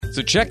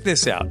So check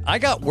this out. I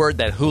got word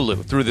that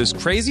Hulu threw this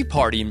crazy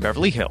party in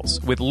Beverly Hills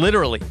with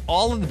literally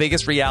all of the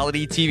biggest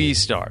reality TV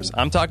stars.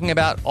 I'm talking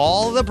about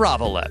all the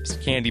Bravo-lebs.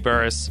 Candy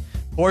Burris,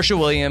 Portia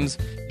Williams,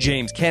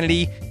 James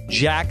Kennedy,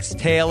 Jax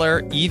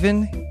Taylor,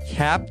 even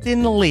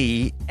Captain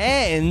Lee,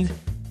 and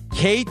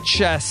Kate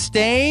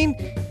Chastain.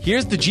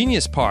 Here's the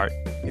genius part.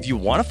 If you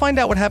want to find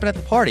out what happened at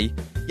the party,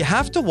 you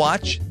have to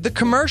watch the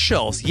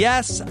commercials.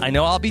 Yes, I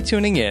know I'll be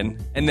tuning in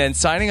and then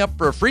signing up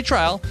for a free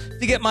trial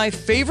to get my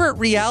favorite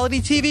reality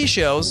TV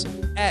shows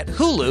at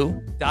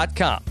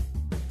Hulu.com.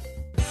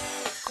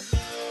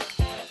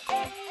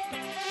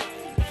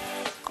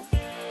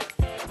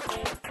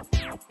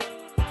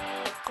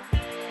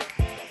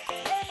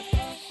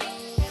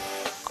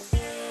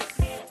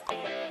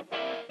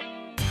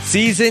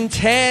 Season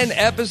 10,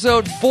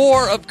 Episode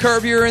 4 of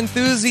Curb Your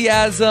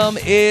Enthusiasm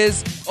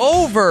is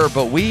over,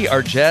 but we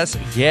are just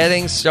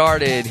getting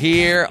started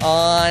here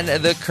on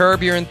the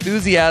Curb Your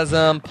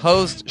Enthusiasm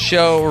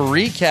post-show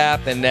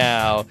recap. And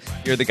now,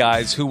 you're the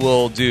guys who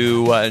will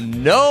do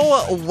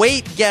no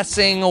weight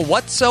guessing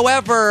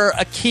whatsoever,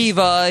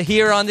 Akiva,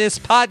 here on this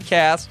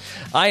podcast.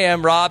 I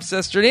am Rob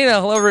Sesternino.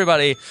 Hello,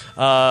 everybody.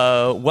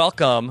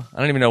 Welcome. I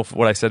don't even know if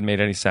what I said made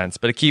any sense,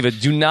 but Akiva,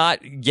 do not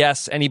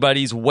guess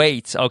anybody's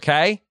weight,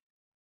 okay?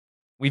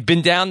 We've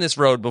been down this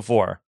road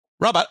before.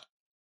 Robert.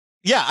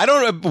 Yeah, I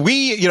don't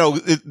know.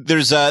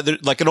 There's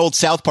like an old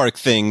South Park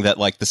thing that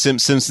like the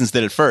Simpsons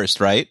did it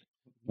first, right?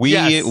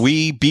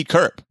 We beat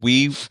Curb.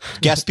 We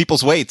guessed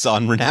people's weights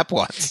on Renap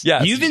Watts.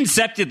 Yes. You've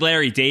incepted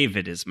Larry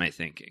David, is my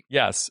thinking.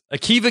 Yes.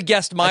 Akiva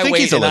guessed my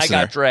weight and I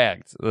got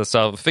dragged.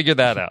 So figure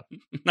that out.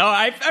 No,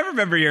 I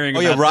remember hearing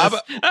about Rob.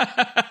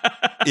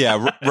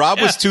 Rob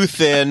was too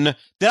thin.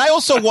 Did I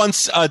also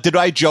once, did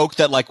I joke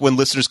that like when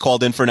listeners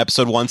called in for an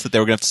episode once that they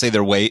were going to have to say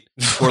their weight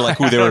or like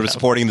who they were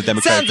supporting in the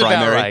Democratic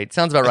primary?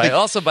 Sounds about right.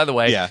 Also, by the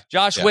way,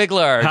 Josh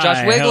Wigler. Hi,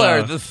 Josh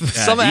Wigler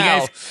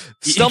hello.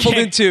 Stumbled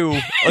into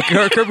a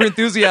Curb Your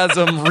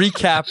Enthusiasm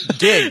recap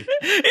gig.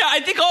 Yeah,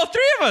 I think all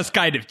three of us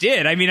kind of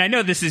did. I mean, I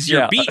know this is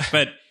your beat,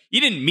 but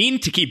you didn't mean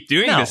to keep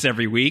doing this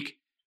every week.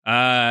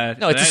 No,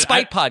 it's a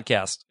spite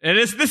podcast. It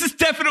is. This is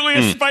definitely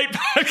a spite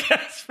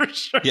podcast for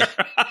sure. Yeah.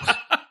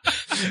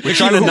 We're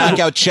trying to knock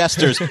out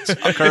Chester's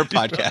Curb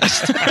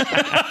podcast.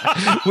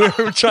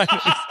 We're trying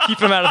to keep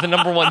him out of the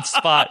number one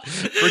spot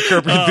for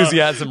Curb Your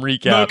Enthusiasm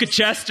recap. Mocha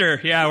Chester.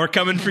 Yeah, we're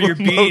coming for your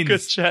beans. Mocha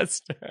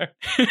Chester.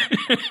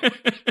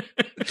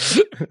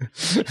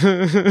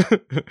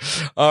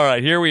 All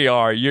right, here we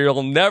are.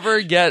 You'll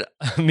never get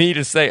me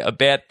to say a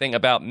bad thing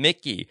about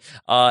Mickey.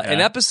 An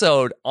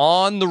episode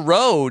on the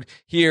road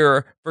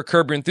here for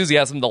Curb Your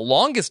Enthusiasm, the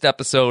longest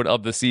episode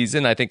of the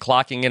season, I think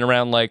clocking in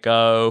around like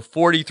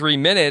 43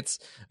 minutes.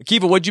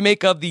 Akiva, what'd you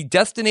make of the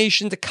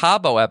Destination to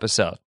Cabo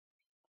episode?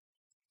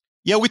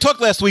 Yeah, we talked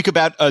last week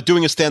about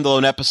doing a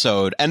standalone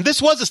episode, and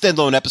this was a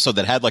standalone episode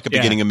that had like a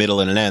beginning, a middle,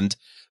 and an end,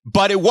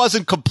 but it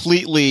wasn't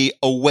completely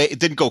away. It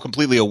didn't go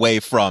completely away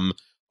from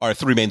our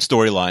three main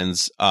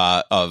storylines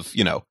of,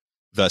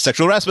 the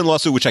sexual harassment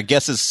lawsuit, which I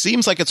guess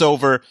seems like it's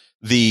over,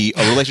 the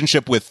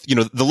relationship with,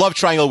 the love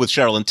triangle with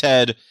Cheryl and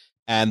Ted,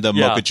 and the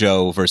Mocha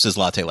Joe versus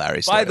Latte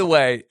Larry story. By the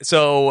way,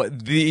 so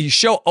the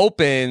show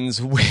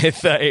opens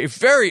with a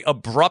very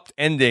abrupt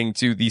ending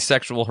to the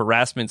sexual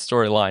harassment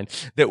storyline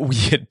that we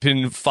had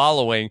been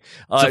following.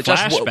 It's a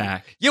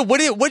flashback.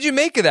 What'd you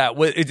make of that?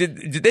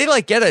 Did they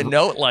like get a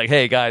note like,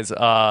 "Hey guys,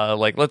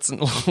 like let's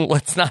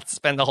not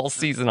spend the whole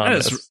season on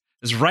this"?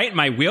 It's right in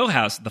my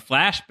wheelhouse. The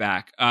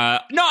flashback.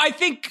 No, I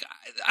think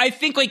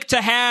like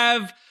to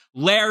have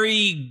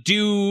Larry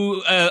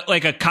do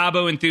like a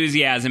Cabo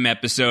Enthusiasm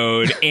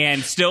episode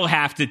and still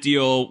have to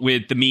deal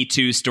with the Me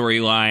Too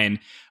storyline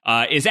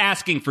is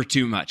asking for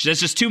too much. There's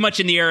just too much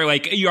in the air.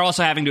 Like you're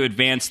also having to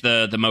advance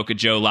the Mocha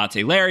Joe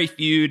Latte Larry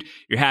feud.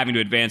 You're having to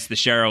advance the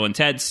Cheryl and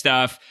Ted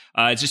stuff.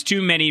 It's just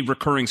too many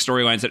recurring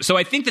storylines. So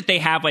I think that they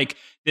have like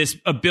this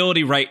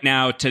ability right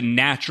now to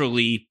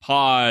naturally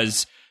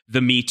pause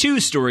the Me Too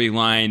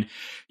storyline.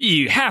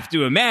 You have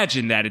to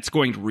imagine that it's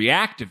going to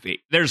reactivate.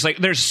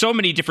 There's so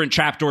many different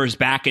trapdoors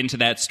back into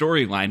that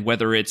storyline,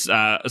 whether it's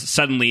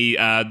suddenly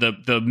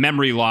the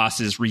memory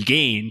loss is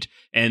regained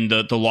and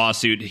the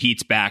lawsuit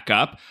heats back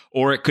up,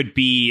 or it could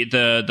be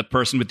the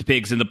person with the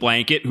pigs in the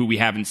blanket who we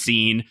haven't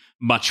seen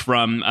much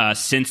from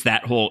since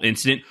that whole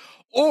incident.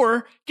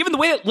 Or given the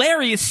way that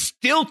Larry is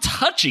still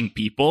touching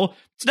people,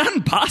 it's not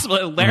impossible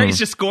that Larry's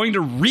just going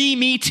to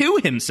re-Me Too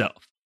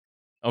himself.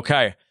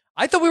 Okay.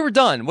 I thought we were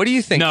done. What do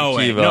you think, No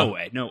Akiva?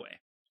 way.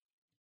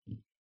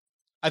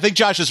 I think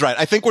Josh is right.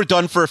 I think we're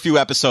done for a few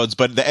episodes,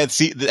 but at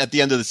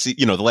the end of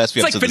the last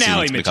few episodes, it's like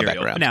finale of the season,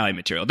 material. Finale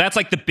material. That's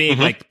like the big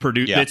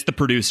It's the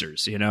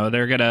producers.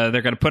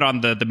 They're gonna put on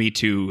the Me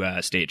Too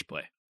stage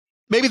play.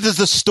 Maybe does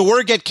the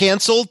store get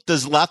canceled?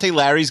 Does Latte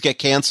Larry's get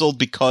canceled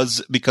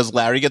because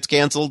Larry gets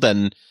canceled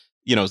and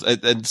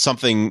and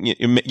something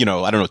I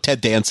don't know.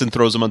 Ted Danson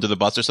throws him under the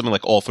bus or something,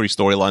 like all three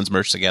storylines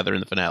merged together in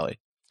the finale.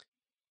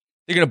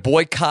 They're going to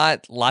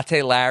boycott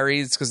Latte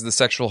Larry's because of the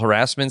sexual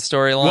harassment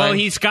storyline. Well,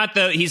 he's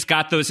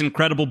got those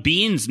incredible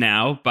beans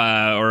now,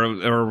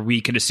 or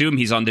we could assume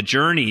he's on the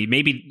journey.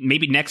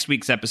 Maybe next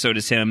week's episode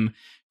is him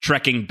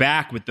trekking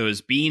back with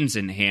those beans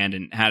in hand,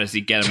 and how does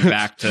he get them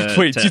back to?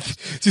 Wait, do you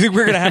think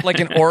we're going to have like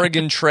an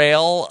Oregon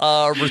Trail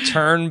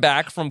return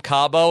back from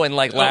Cabo, and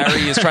like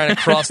Larry is trying to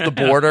cross the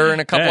border in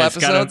a couple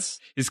episodes?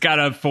 He's got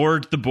to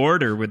ford the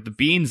border with the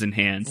beans in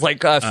hand.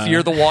 Like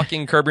Fear the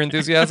Walking, Curb Your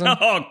Enthusiasm?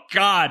 Oh,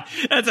 God.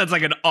 That sounds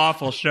like an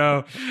awful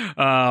show.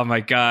 Oh, my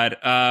God.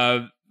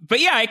 But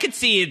yeah, I could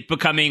see it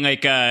becoming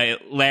like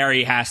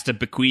Larry has to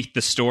bequeath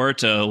the store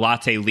to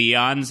Latte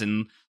Leon's,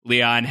 and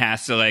Leon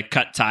has to like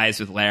cut ties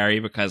with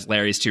Larry because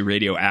Larry's too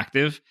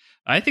radioactive.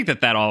 I think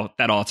that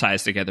all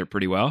ties together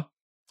pretty well.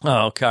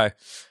 Oh, okay.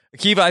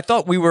 Akiva, I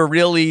thought we were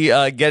really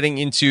getting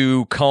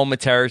into coma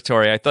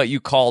territory. I thought you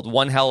called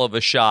one hell of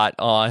a shot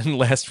on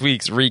last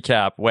week's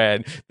recap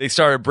when they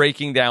started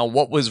breaking down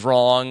what was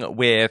wrong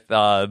with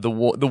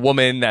the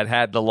woman that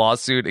had the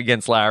lawsuit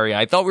against Larry.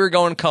 I thought we were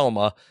going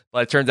coma,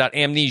 but it turns out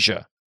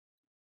amnesia.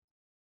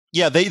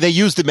 Yeah, they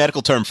used the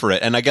medical term for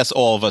it, and I guess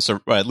all of us, or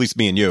at least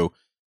me and you,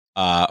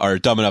 are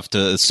dumb enough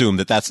to assume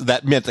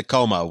that meant a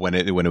coma when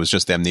it was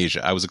just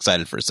amnesia. I was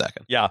excited for a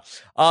second. Yeah.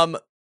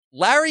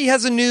 Larry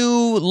has a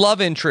new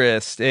love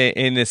interest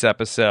in this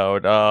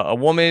episode, a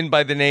woman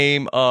by the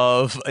name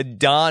of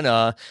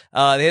Donna.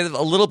 They have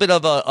a little bit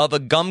of a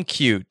gum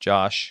cute,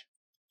 Josh.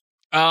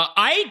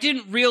 I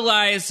didn't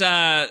realize.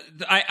 I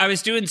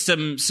was doing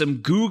some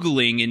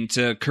Googling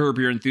into Curb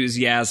Your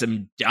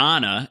Enthusiasm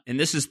Donna, and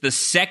this is the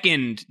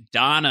second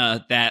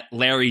Donna that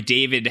Larry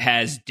David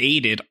has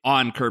dated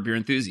on Curb Your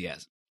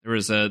Enthusiasm. There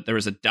was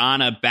a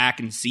Donna back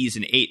in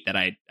season 8 that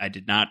I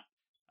did not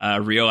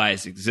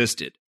realize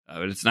existed.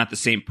 But it's not the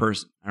same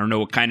person. I don't know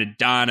what kind of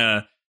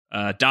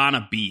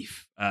Donna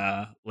beef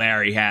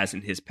Larry has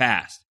in his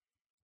past.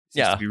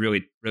 He seems to be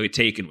really, really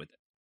taken with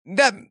it.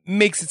 That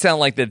makes it sound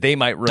like that they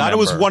might remember. Donna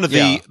was one of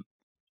the...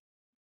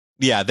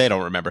 Yeah, they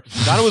don't remember.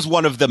 Donna was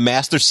one of the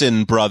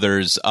Masterson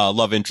brothers'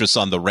 love interests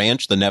on The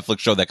Ranch, the Netflix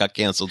show that got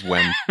canceled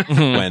when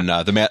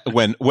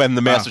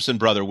the Masterson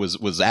brother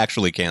was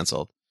actually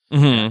canceled.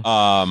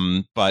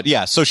 Mm-hmm. But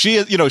yeah, so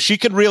she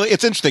could really...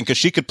 It's interesting because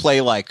she could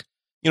play like...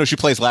 she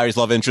plays Larry's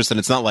love interest, and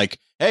it's not like,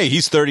 hey,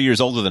 he's 30 years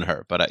older than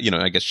her. But,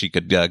 I guess she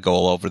could go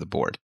all over the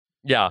board.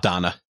 Yeah.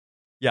 Donna.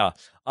 Yeah.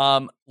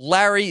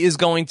 Larry is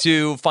going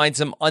to find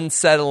some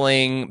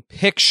unsettling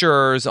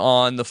pictures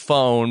on the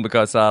phone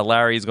because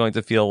Larry is going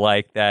to feel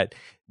like that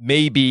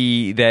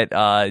maybe that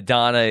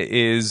Donna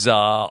is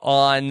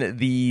on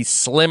the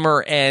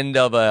slimmer end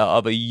of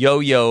a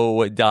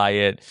yo-yo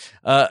diet.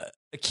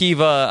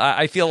 Akiva,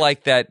 I feel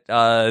like that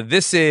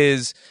this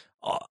is...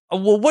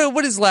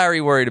 what is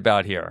Larry worried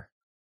about here?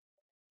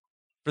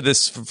 For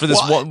this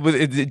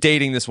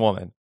dating this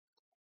woman,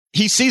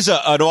 he sees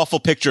an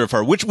awful picture of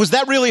her. Which was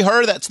that really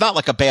her? That's not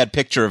like a bad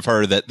picture of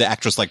her that the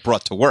actress like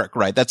brought to work,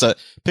 right? That's a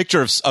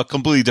picture of a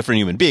completely different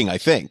human being, I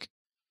think.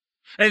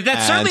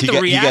 That's certainly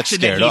the reaction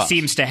that he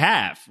seems to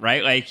have,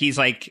 right? Like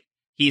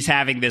he's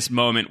having this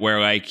moment where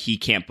like he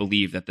can't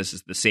believe that this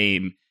is the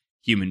same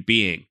human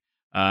being,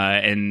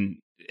 and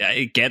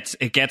it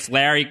gets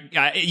Larry.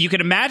 You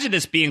can imagine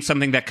this being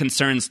something that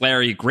concerns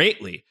Larry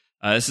greatly.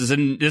 This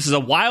is a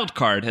wild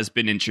card has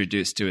been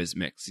introduced to his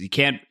mix. You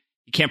can't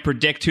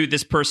predict who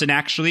this person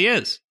actually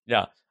is.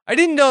 Yeah. I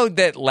didn't know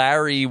that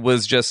Larry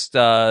was just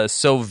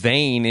so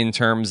vain in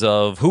terms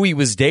of who he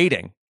was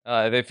dating.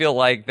 They feel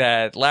like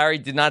that Larry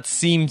did not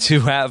seem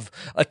to have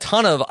a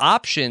ton of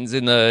options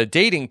in the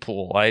dating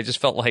pool. I just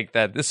felt like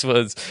that this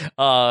was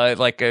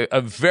like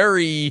a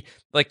very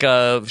like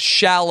a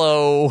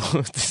shallow,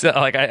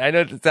 like I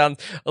know it sounds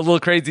a little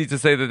crazy to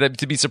say that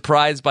to be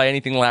surprised by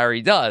anything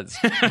Larry does,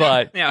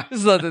 but yeah.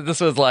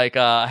 this was like,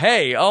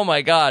 hey, oh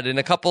my God, in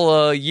a couple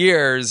of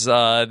years,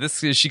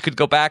 she could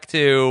go back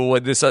to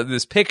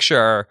this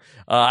picture.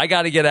 I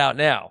got to get out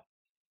now.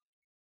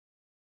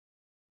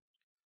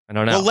 I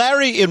don't know. Well,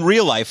 Larry in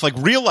real life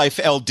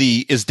LD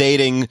is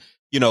dating,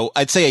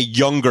 I'd say a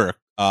younger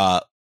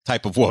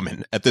type of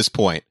woman at this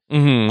point,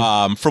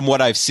 from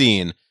what I've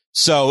seen.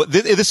 So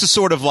this is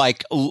sort of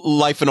like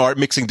life and art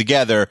mixing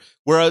together.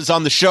 Whereas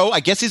on the show, I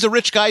guess he's a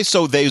rich guy,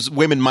 so those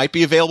women might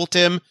be available to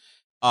him.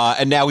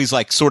 And now he's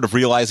like sort of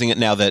realizing it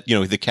now that,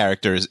 the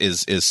character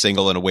is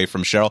single and away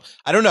from Cheryl.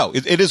 I don't know.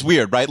 It is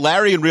weird, right?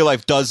 Larry in real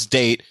life does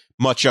date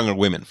much younger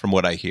women from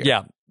what I hear.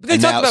 Yeah. But they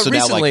talked about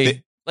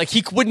recently, like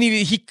he couldn't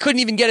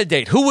even get a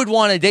date. Who would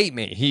want to date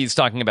me? He's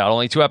talking about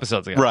only 2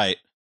 episodes ago. Right.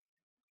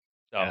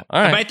 So, all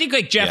right. But I think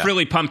like Jeff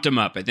really pumped him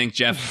up. I think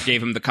Jeff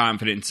gave him the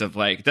confidence of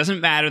like, it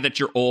doesn't matter that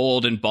you're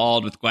old and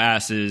bald with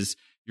glasses,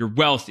 you're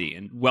wealthy,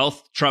 and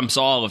wealth trumps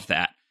all of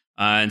that.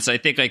 And so I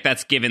think like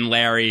that's given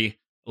Larry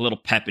a little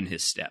pep in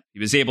his step. He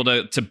was able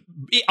to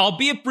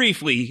albeit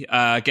briefly,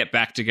 get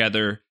back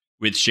together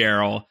with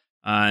Cheryl.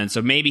 And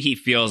so maybe he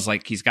feels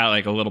like he's got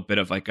like a little bit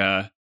of like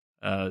a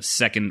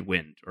second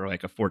wind, or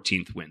like a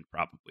 14th wind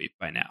probably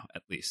by now,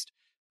 at least.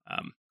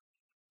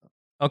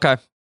 Okay.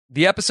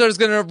 The episode is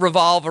going to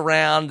revolve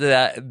around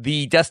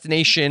the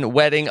destination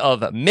wedding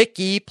of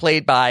Mickey,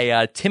 played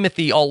by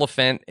Timothy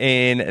Oliphant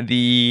in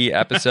the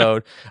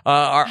episode.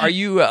 Are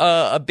you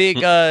a big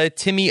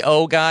Timmy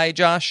O guy,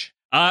 Josh?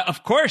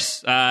 Of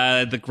course.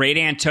 The great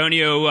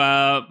Antonio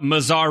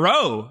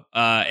Mazzaro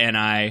and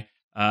I,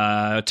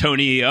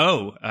 Tony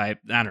O. I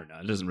don't know.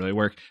 It doesn't really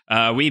work.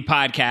 We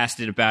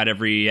podcasted about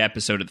every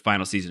episode of the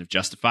final season of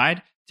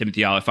Justified.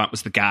 Timothy Oliphant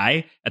was the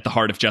guy at the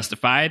heart of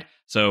Justified.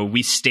 So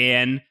we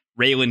stan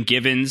Raylan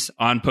Givens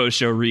on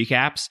post-show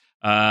recaps.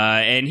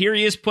 And here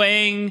he is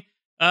playing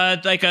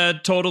like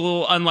a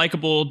total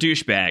unlikable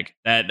douchebag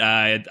that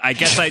I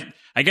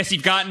guess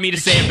you've gotten me to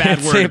say a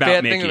bad word about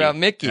bad Mickey. thing about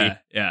Mickey.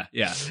 Yeah.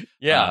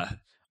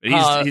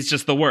 He's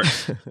just the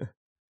worst.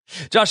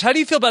 Josh, how do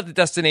you feel about the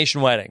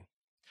destination wedding?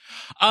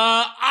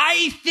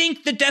 I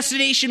think the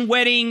destination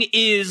wedding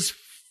is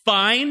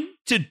fine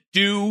to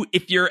do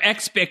if your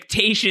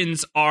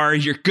expectations are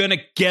you're gonna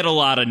get a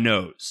lot of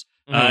no's.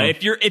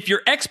 If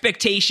your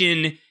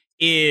expectation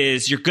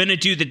is you're gonna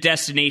do the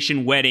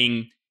destination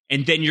wedding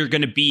and then you're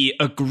gonna be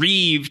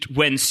aggrieved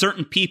when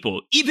certain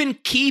people, even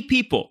key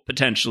people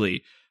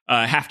potentially,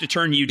 have to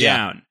turn you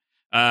down,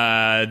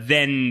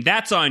 then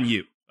that's on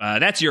you.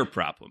 That's your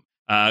problem.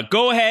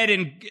 Go ahead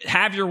and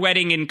have your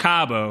wedding in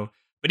Cabo,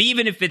 but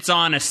even if it's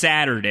on a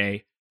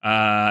Saturday,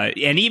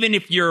 and even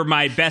if you're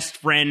my best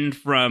friend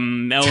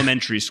from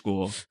elementary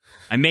school,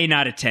 I may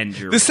not attend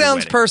your This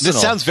sounds wedding. personal.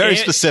 This sounds very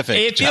specific.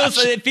 It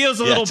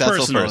feels a little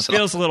personal. It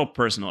feels a little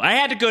personal. I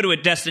had to go to a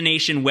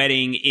destination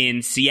wedding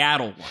in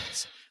Seattle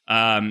once.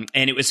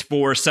 And it was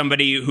for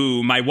somebody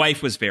who my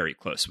wife was very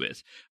close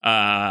with.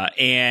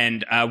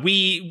 And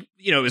we,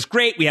 it was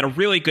great. We had a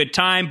really good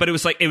time, but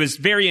it was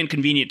very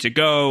inconvenient to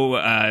go.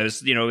 It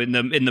was, in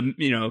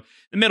the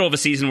middle of a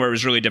season where it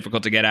was really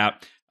difficult to get out.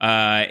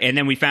 And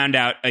then we found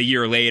out a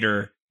year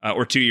later,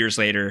 or 2 years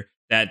later,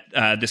 that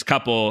this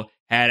couple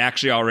had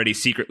actually already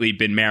secretly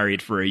been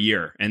married for a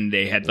year, and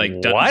they had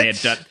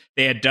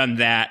they had done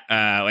that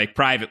like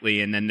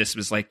privately, and then this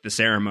was like the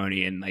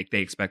ceremony, and like they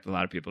expect a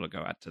lot of people to go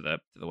out to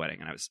the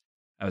wedding, and I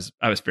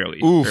was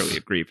fairly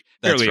aggrieved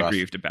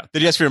about that.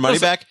 Did you ask for your money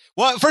back?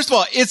 Well, first of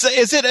all, is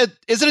it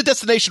a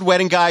destination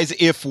wedding, guys,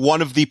 if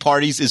one of the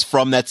parties is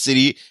from that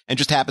city and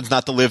just happens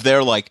not to live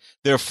there? Like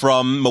they're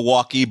from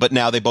Milwaukee, but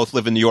now they both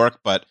live in New York,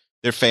 but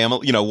their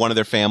family, one of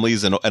their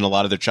families and a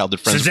lot of their childhood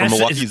friends are from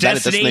Milwaukee. Is that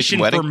a destination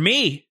wedding? For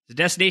me. It's a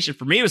destination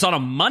for me. It was on a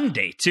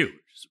Monday, too.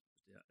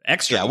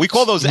 Extra. Yeah, we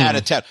call those out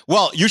of town.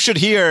 Well, you should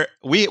hear,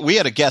 we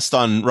had a guest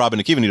on Robin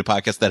and Kiva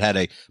podcast that had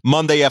a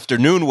Monday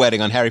afternoon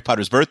wedding on Harry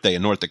Potter's birthday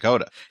in North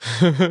Dakota.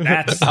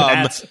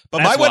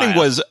 But my wedding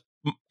was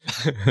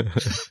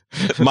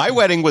my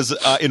wedding was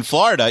in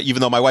Florida, even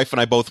though my wife and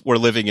I both were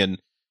living in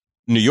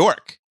New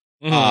York.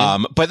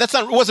 But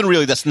wasn't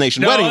really a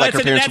destination wedding. Like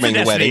her parents were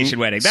making a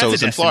wedding.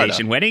 That's a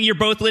destination wedding. You're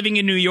both living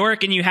in New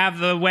York and you have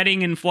the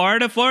wedding in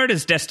Florida.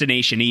 Florida's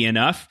destination-y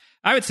enough.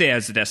 I would say it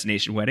was a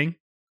destination wedding.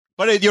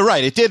 But you're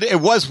right. It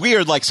was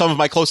weird. Like some of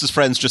my closest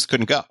friends just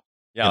couldn't go.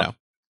 Yeah.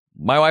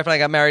 My wife and I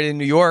got married in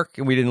New York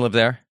and we didn't live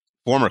there.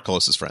 Former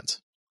closest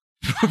friends.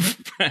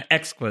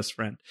 Ex-close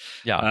friend.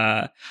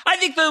 Yeah. I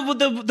think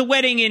the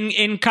wedding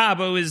in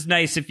Cabo is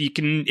nice if you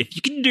can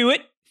do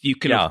it, if you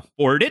can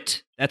afford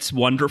it. That's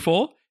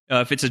wonderful.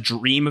 If it's a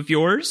dream of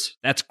yours,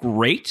 that's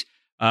great.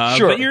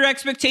 Sure. But your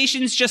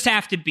expectations just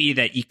have to be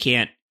that you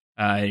can't,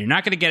 you're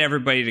not going to get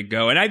everybody to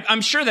go. And I'm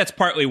sure that's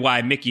partly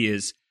why Mickey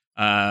is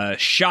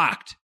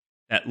shocked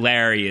that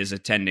Larry is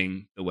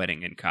attending the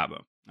wedding in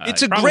Cabo.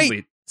 It's a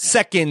great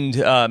second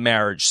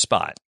marriage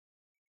spot.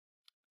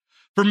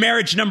 For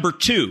marriage number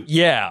 2.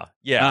 Yeah.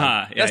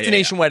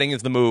 Destination wedding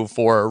is the move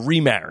for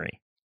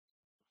remarry.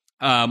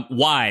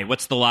 Why?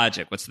 What's the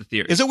logic? What's the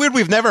theory? Is it weird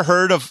we've never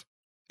heard of...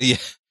 Yeah.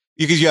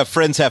 Because you have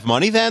friends have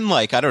money then?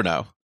 Like, I don't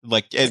know.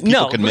 Like,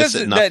 people can miss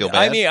it and not feel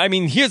bad. I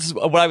mean, here's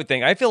what I would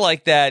think. I feel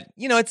like that,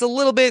 it's a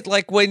little bit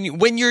like when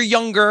you're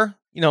younger,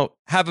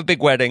 have a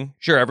big wedding.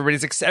 Sure,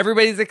 everybody's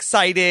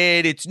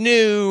excited. It's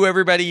new.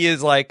 Everybody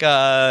is like,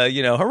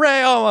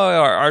 hooray.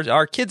 Oh,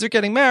 our kids are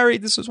getting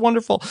married. This is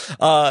wonderful.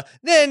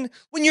 Then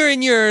when you're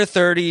in your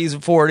 30s,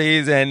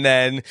 40s, and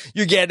then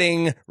you're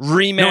getting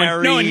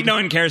remarried. No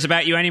one cares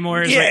about you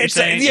anymore. Is what you're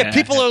saying?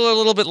 People are a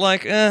little bit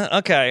like,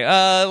 okay.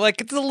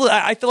 Like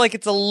I feel like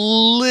it's a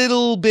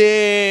little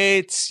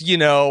bit,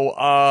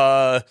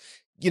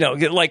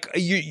 like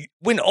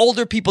when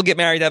older people get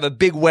married, have a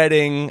big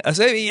wedding,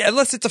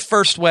 unless it's a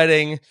first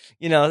wedding,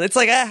 it's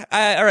like,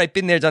 all right,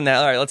 been there, done that.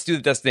 All right, let's do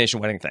the destination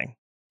wedding thing.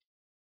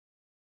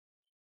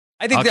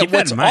 I think that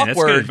what's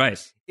awkward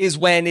is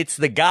when it's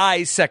the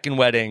guy's second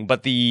wedding,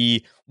 but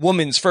the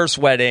woman's first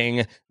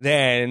wedding,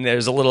 then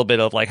there's a little bit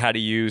of like, how do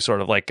you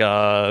sort of like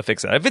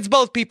fix it? If it's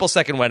both people's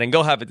second wedding,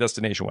 go have a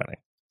destination wedding.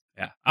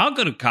 Yeah, I'll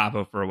go to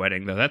Cabo for a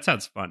wedding, though. That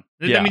sounds fun.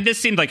 Yeah. I mean, this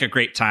seemed like a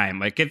great time.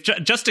 Like, if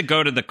just to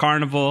go to the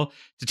carnival,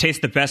 to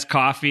taste the best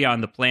coffee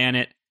on the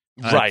planet,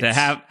 right? To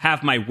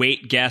have my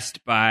weight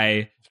guessed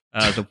by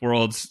the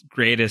world's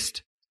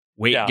greatest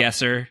weight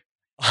guesser.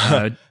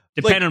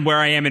 Depending on where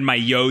I am in my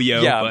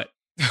yo-yo, but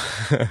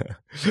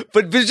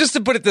but just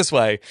to put it this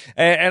way,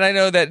 and I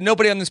know that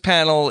nobody on this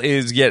panel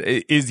is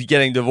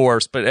getting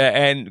divorced, but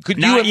and could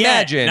you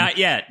imagine? Not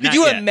yet. Could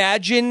you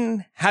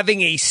imagine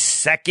having a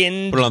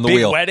second Put it on the big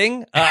wheel.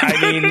 wedding? I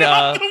mean,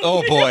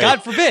 Oh boy,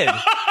 God forbid.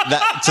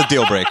 that's a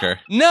deal breaker.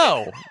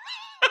 No.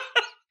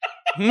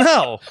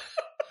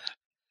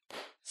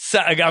 So,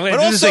 I'm going to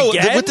But do this also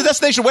again? with the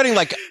destination wedding,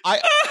 like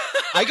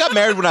I got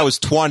married when I was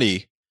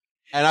 20,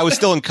 and I was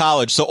still in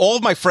college, so all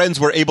of my friends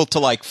were able to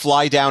like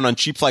fly down on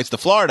cheap flights to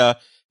Florida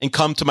and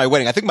come to my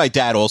wedding. I think my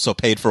dad also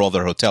paid for all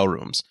their hotel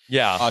rooms.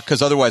 Yeah.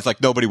 Because otherwise,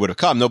 like, nobody would have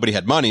come. Nobody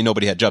had money.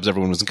 Nobody had jobs.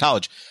 Everyone was in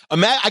college.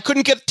 I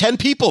couldn't get 10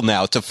 people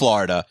now to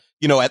Florida,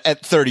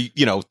 at 30,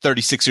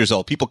 36 years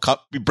old. People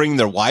bringing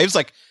their wives.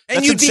 Like, And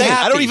that's you'd be insane.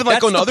 happy. I don't even like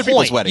That's going to the other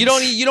people's point.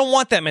 weddings. You don't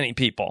want that many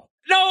people.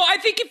 No, I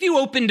think if you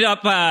opened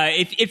up,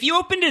 if you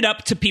opened it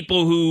up to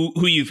people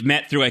who you've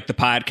met through like the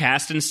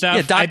podcast and stuff,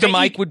 Yeah, Dr.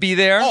 Mike would be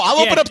there. Oh, I'll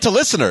open up to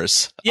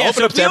listeners. I'll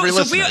open up to every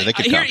listener. They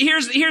could come.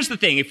 Here's the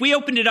thing: if we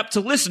opened it up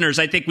to listeners,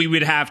 I think we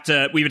would have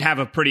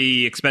a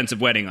pretty expensive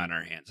wedding on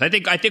our hands. I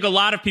think a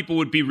lot of people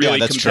would be really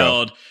that's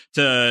compelled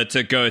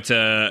to go to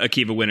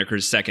Akiva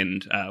Winokur's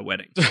second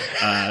wedding.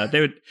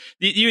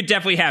 You would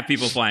definitely have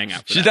people flying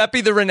out. Should that be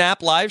the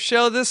Renap live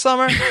show this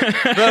summer?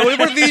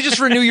 What if you just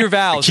renew your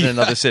vows in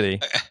another city?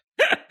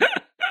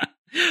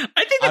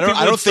 I think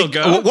I don't think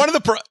go. one of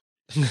the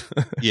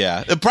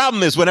yeah. The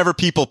problem is whenever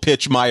people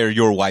pitch my or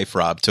your wife,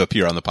 Rob, to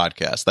appear on the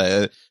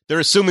podcast, they're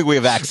assuming we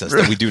have access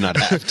that we do not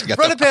have. To get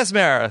Run it past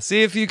Mara.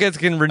 See if you guys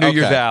can renew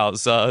your Okay.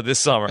 vows this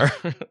summer.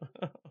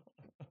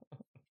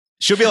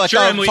 She'll be like,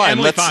 Sure, "Oh, Emily fine.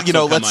 Fox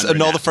will Let's come on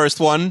annul right the first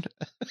one."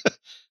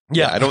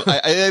 Yeah.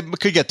 It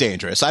could get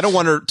dangerous. I don't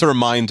want her to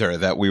remind her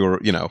that we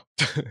were,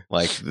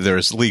 like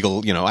there's legal.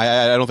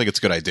 I don't think it's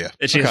a good idea.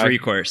 She has Okay.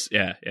 recourse.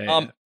 Yeah.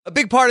 A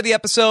big part of the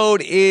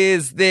episode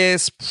is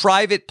this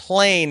private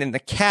plane and the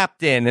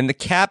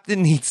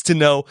captain needs to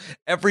know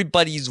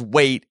everybody's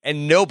weight,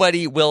 and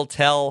nobody will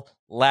tell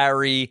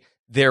Larry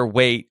their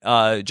weight.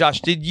 Josh,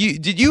 did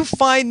you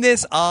find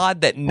this odd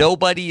that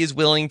nobody is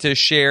willing to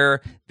share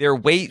their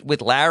weight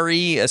with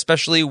Larry,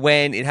 especially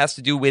when it has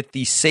to do with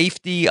the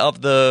safety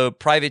of the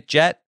private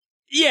jet?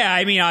 Yeah,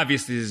 I mean,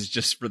 obviously this is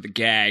just for the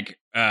gag,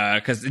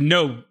 because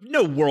no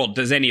world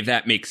does any of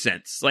that make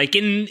sense. Like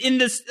in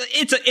this,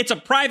 it's a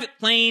private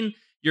plane.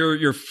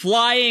 You're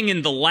flying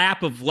in the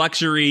lap of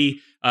luxury.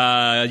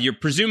 You're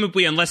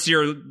presumably, unless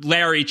you're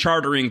Larry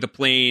chartering the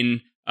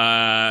plane.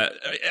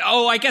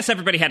 I guess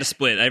everybody had to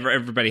split.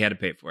 Everybody had to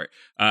pay for it.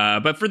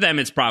 But for them,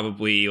 it's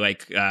probably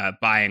like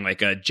buying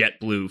like a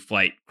JetBlue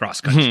flight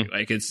cross country.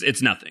 Like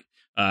it's nothing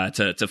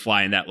to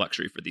fly in that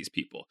luxury for these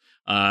people.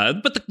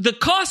 But the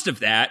cost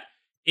of that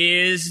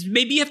is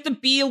maybe you have to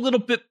be a little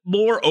bit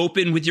more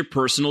open with your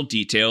personal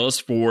details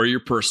for your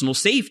personal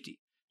safety.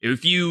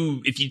 If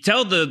you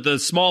tell the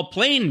small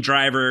plane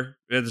driver,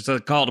 it's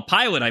called a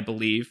pilot, I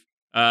believe,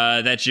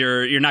 that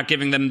you're not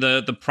giving them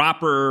the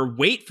proper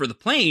weight for the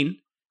plane,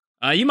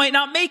 you might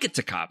not make it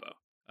to Cabo.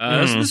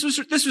 So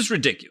this was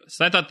ridiculous.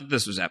 I thought that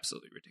this was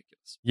absolutely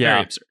ridiculous. Yeah.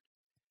 Very absurd.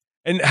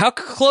 And how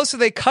close are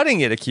they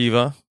cutting it,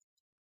 Akiva?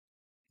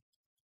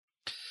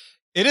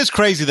 It is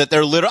crazy that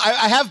they're literally.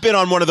 I have been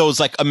on one of those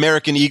like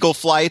American Eagle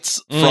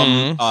flights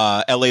from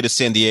LA to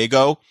San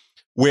Diego,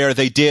 where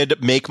they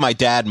did make my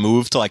dad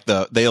move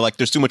to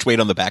there's too much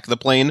weight on the back of the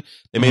plane.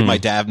 They made my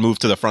dad move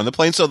to the front of the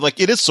plane. So like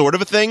it is sort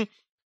of a thing,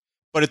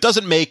 but it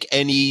doesn't make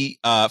any.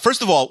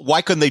 First of all,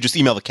 why couldn't they just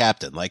email the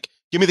captain? Like,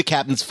 give me the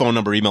captain's phone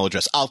number, email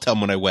address. I'll tell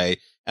him when I weigh.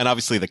 And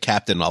obviously the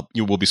captain,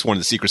 you will be sworn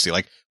to secrecy.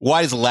 Like,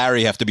 why does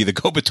Larry have to be the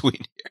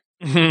go-between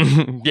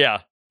here?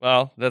 Yeah.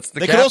 Well, that's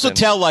the They captain.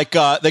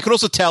 could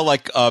also tell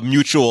a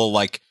mutual,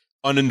 like,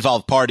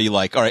 uninvolved party,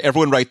 like, all right,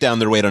 everyone write down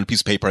their weight on a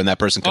piece of paper and that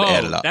person could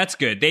add it up. That's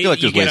good. I feel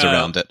like there's ways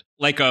around it.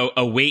 Like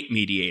a weight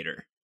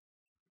mediator.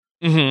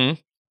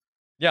 Mm-hmm.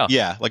 Yeah.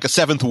 Yeah, like a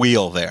seventh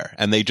wheel there.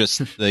 And they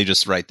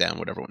just write down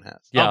what everyone has.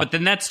 Yeah. Oh, but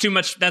then that's too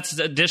much. That's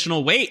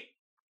additional weight.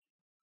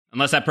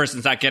 Unless that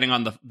person's not getting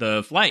on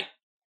the flight.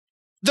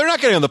 They're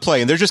not getting on the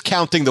plane. They're just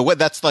counting the weight.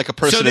 That's like a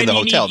person in the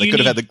hotel. They could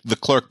have had the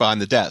clerk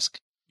behind the desk.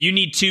 You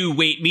need two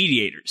weight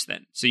mediators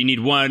then. So you need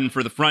one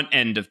for the front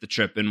end of the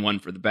trip and one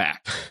for the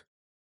back.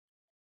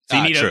 So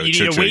you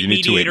need a weight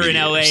mediator in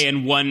LA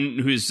and one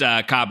who's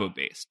Cabo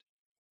based.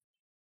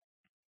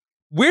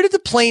 Where did the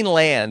plane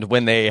land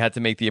when they had to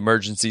make the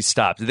emergency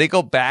stop? Did they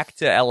go back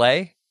to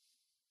LA?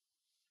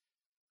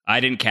 I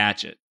didn't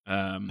catch it.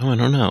 I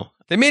don't know.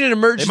 They made an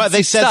emergency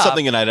They said stop.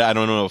 something and I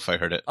don't know if I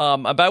heard it.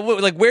 About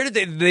like where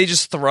did they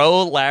just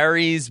throw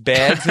Larry's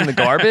bags in the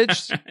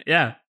garbage?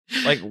 Yeah.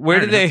 Like where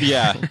did they?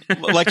 Yeah,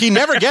 like he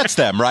never gets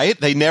them. Right?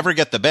 They never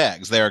get the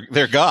bags.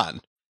 They're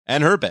gone,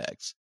 and her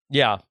bags.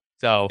 Yeah.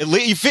 So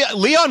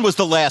Leon was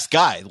the last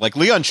guy. Like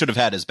Leon should have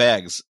had his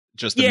bags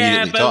just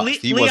immediately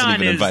tossed. He wasn't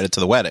even invited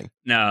to the wedding.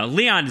 No,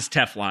 Leon is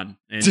Teflon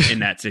in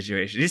that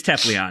situation. He's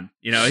Teflon.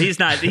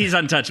 He's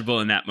untouchable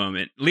in that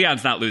moment.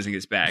 Leon's not losing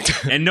his bag.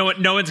 And no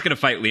one's going to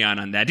fight Leon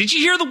on that. Did you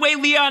hear the way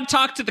Leon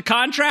talked to the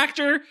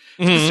contractor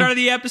at the start of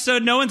the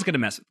episode? No one's going to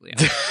mess with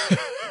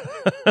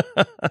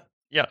Leon.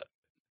 Yeah.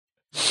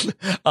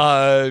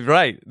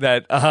 Right.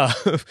 That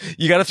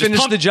you got to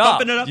finish the job.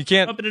 Bumping it up, you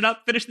can't bumping it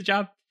up. Finish the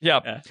job.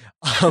 Yep.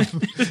 Yeah.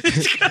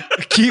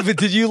 Kiva,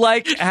 did you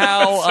like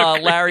how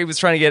Larry was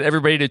trying to get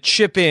everybody to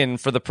chip in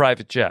for the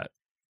private jet?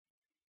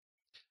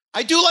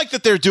 I do like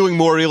that they're doing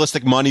more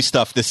realistic money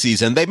stuff this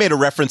season. They made a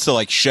reference to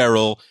like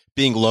Cheryl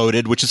being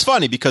loaded, which is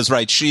funny because,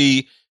 right,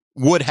 she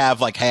would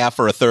have like half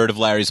or a third of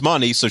Larry's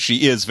money, so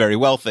she is very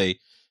wealthy.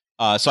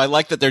 So I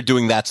like that they're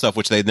doing that stuff,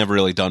 which they'd never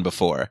really done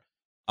before.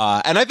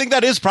 And I think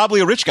that is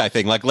probably a rich guy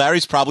thing. Like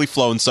Larry's probably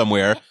flown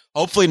somewhere,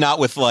 hopefully not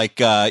with like,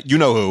 you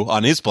know who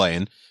on his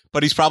plane,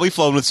 but he's probably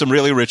flown with some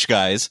really rich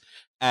guys.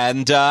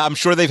 And I'm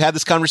sure they've had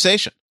this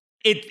conversation.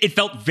 It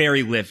felt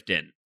very lived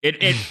in.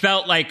 It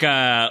felt like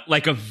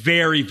a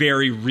very,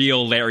 very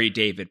real Larry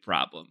David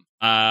problem.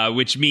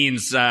 Which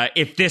means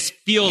if this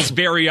feels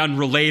very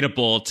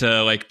unrelatable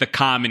to like the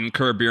common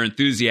Curb Your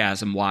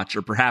Enthusiasm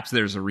watcher, perhaps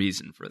there's a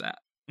reason for that.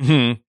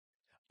 Mm-hmm.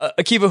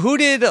 Akiva, who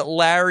did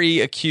Larry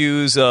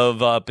accuse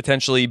of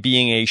potentially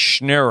being a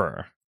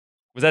schnurrer?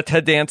 Was that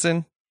Ted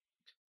Danson?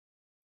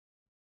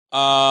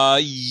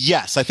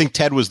 Yes, I think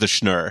Ted was the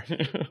schnurr.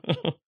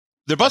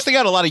 They're busting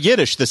out a lot of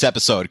Yiddish this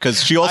episode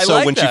because she also,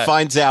 like when that. she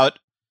finds out.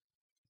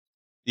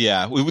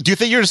 Yeah. Do you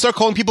think you're going to start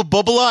calling people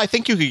Bubala? I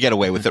think you could get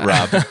away with it,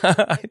 Rob.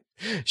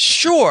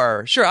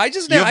 Sure. I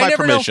just you have I my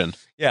never permission. Know.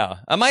 Yeah.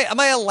 Am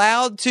I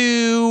allowed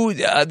to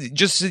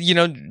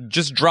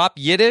just drop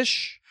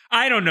Yiddish?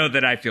 I don't know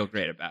that I feel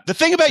great about it. The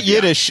thing about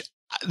Yiddish,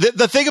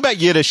 the thing about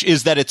Yiddish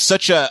is that it's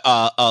such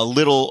a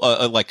little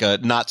like a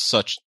not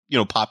such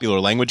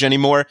popular language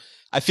anymore.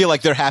 I feel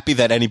like they're happy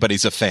that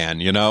anybody's a fan.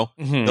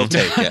 Mm-hmm. They'll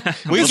take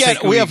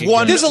it. We have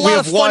one. There's a lot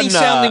of funny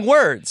sounding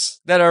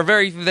words that are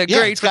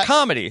great for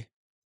comedy.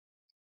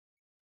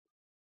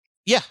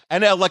 Yeah,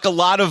 and like a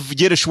lot of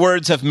Yiddish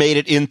words have made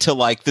it into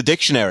like the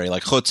dictionary,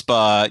 like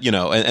chutzpah,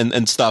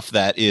 and stuff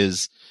that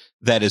is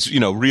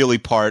really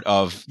part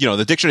of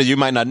the dictionary you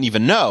might not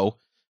even know.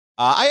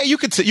 You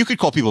could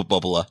call people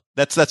Bubala.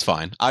 That's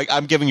fine.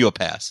 I'm giving you a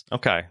pass.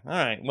 Okay, all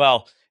right.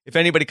 Well, if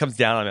anybody comes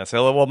down on this,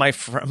 well, my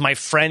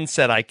friend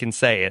said I can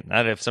say it.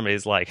 Not if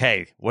somebody's like,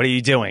 "Hey, what are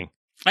you doing?"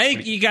 I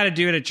think you got to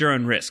do it at your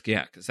own risk.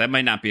 Yeah, because that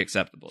might not be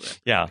acceptable. Then.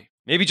 Yeah,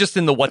 maybe just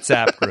in the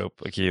WhatsApp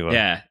group, like you.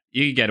 Yeah.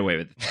 You can get away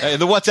with it.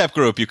 The WhatsApp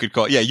group you could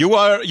call. Yeah, you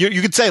are.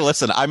 You could say,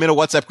 "Listen, I'm in a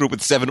WhatsApp group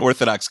with 7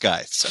 Orthodox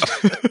guys." So,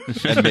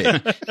 and me.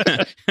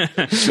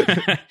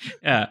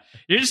 Yeah,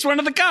 you're just one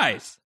of the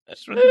guys.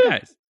 Just one of the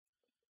guys.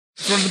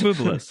 Just one of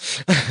the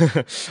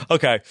Boobalas.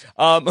 Okay.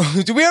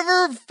 Do we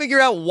ever figure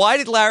out why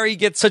did Larry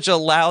get such a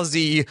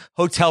lousy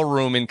hotel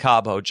room in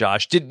Cabo,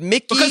 Josh? Did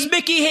Mickey? Because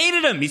Mickey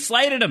hated him. He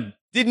slighted him.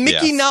 Did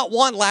Mickey not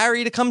want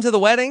Larry to come to the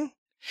wedding?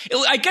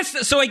 I guess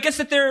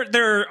that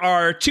there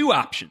are two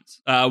options.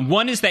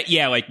 One is that,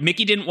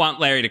 Mickey didn't want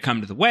Larry to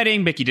come to the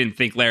wedding. Mickey didn't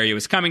think Larry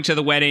was coming to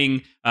the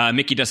wedding.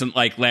 Mickey doesn't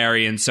like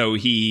Larry. And so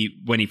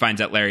when he finds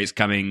out Larry's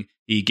coming,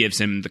 he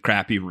gives him the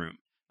crappy room.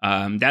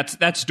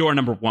 That's door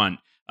number one.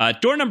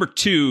 Door number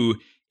two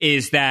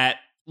is that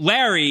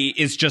Larry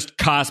is just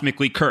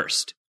cosmically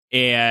cursed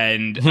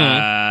and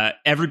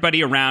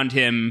everybody around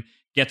him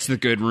gets the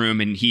good room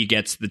and he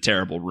gets the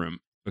terrible room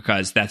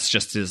because that's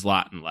just his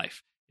lot in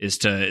life. Is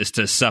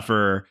to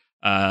suffer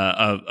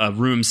a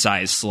room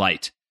size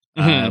slight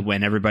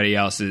when everybody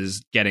else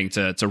is getting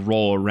to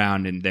roll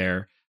around in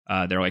their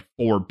like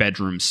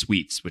 4-bedroom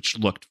suites, which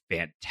looked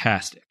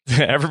fantastic.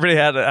 Everybody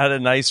had a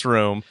nice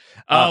room.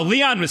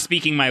 Leon was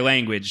speaking my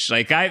language.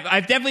 Like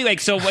I've definitely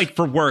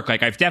for work,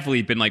 I've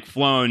definitely been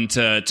flown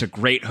to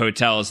great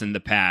hotels in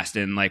the past,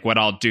 and what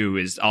I'll do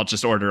is I'll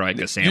just order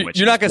a sandwich.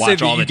 You're not going to say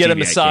that you get a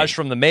massage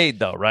from the maid,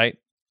 though, right?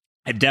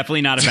 I'm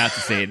definitely not about to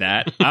say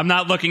that. I'm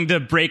not looking to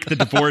break the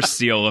divorce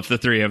seal of the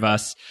three of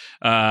us.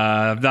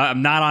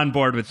 I'm not on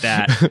board with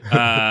that.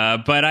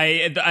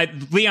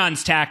 But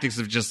Leon's tactics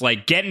of just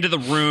get into the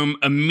room,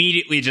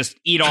 immediately just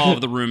eat all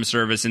of the room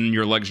service in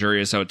your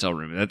luxurious hotel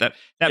room. That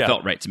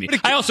felt right to me.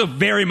 I also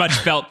very much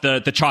felt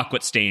the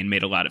chocolate stain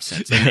made a lot of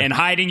sense. And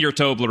hiding your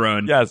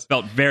Toblerone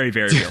felt very,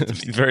 very real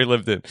to me. Very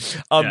lived in.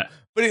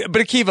 But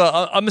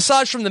Akiva, a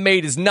massage from the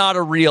maid is not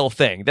a real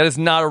thing. That is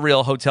not a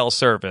real hotel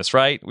service,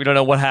 right? We don't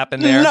know what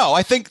happened there. No,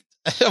 I think,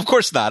 of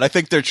course not. I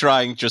think they're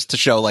trying just to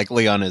show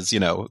Leon is,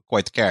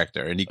 quite the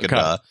character, and he could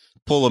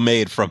pull a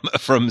maid from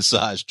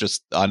massage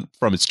just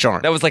from his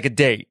charm. That was like a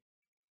date.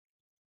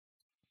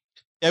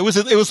 It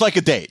was like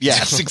a date.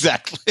 Yes,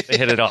 exactly. They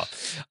hit it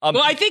off.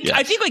 Well, I think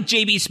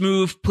JB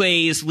Smoove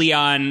plays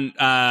Leon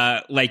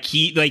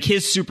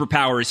his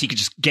superpower is he could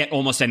just get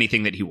almost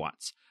anything that he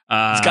wants.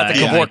 He's got the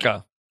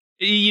Kavorka.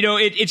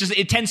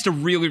 It tends to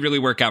really, really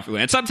work out for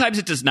Leon. And sometimes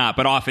it does not,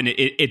 but often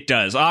it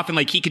does. Often,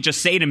 he could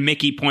just say to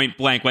Mickey point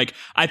blank,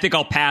 I think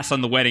I'll pass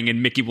on the wedding,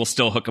 and Mickey will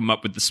still hook him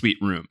up with the sweet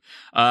room.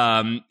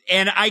 And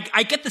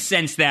I get the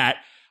sense that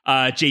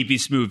JB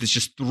Smoove is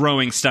just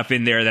throwing stuff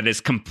in there that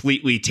is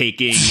completely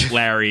taking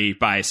Larry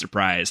by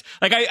surprise.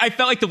 I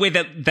felt like the way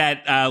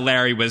that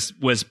Larry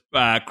was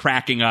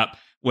cracking up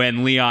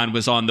when Leon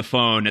was on the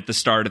phone at the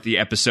start of the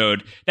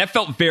episode. That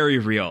felt very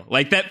real.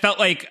 Like that felt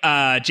like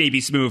JB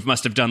Smoove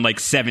must have done like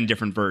 7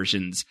 different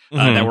versions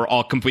that were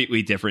all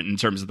completely different in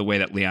terms of the way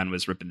that Leon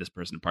was ripping this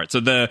person apart. So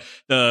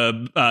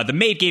the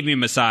maid gave me a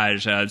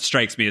massage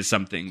strikes me as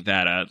something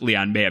that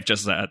Leon may have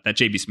just that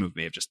JB Smoove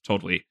may have just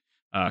totally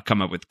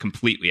come up with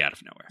completely out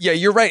of nowhere. Yeah,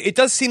 you're right. It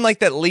does seem like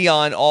that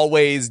Leon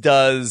always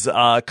does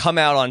come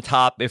out on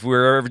top. If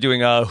we're ever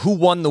doing a Who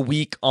Won the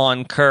Week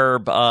on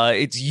Curb,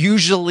 it's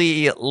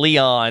usually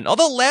Leon.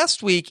 Although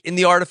last week in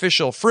the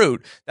Artificial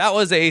Fruit, that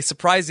was a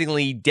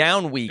surprisingly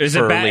down week for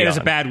Leon. It was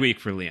a bad week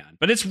for Leon,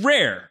 but it's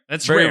rare.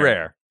 That's very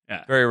rare.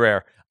 Yeah. Very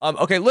rare.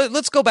 Okay,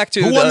 let's go back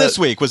to who won this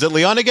week. Was it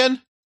Leon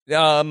again?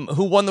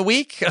 Who won the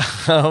week?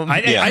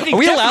 I think are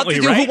we allowed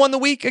to do right? Who Won the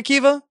Week,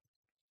 Akiva?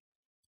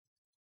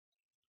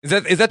 Is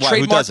that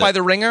trademarked by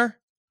The Ringer?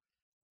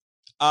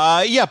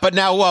 Yeah, but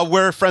now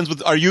we're friends with.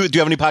 Do you have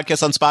any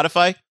podcasts on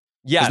Spotify?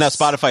 Yes. Because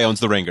now Spotify owns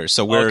The Ringer,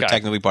 so we're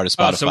technically part of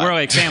Spotify. Oh, so we're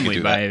like family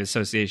by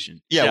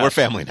association. Yeah, we're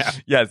family now.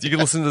 Yes, you can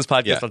listen to this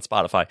podcast on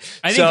Spotify.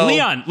 I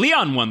think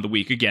Leon won the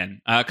week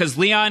again because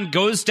Leon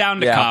goes down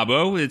to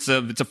Cabo. It's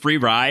a free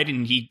ride,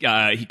 and he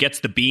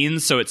gets the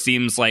beans, so it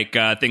seems like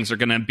things are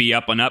going to be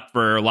up and up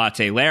for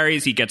Latte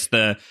Larry's. He gets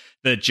the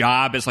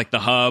job as like the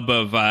hub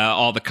of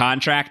all the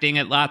contracting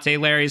at Latte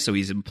Larry's, so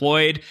he's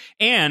employed.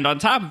 And on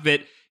top of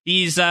it,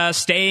 he's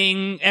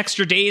staying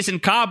extra days in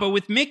Cabo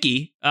with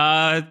Mickey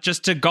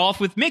just to golf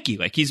with Mickey.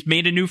 Like he's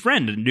made a new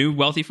friend, a new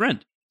wealthy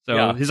friend.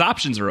 So his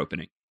options are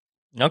opening.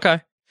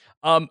 Okay.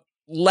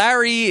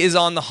 Larry is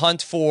on the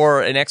hunt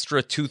for an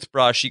extra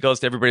toothbrush. He goes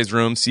to everybody's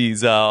room,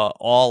 sees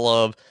all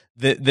of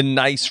the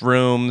nice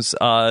rooms.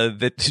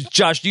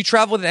 Josh, do you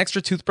travel with an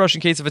extra toothbrush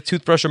in case of a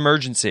toothbrush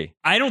emergency?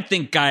 I don't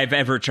think I've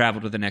ever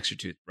traveled with an extra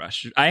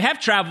toothbrush. I have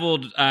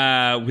traveled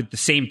with the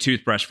same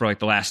toothbrush for like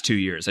the last 2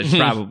 years. I should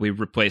probably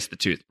replace the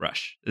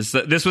toothbrush.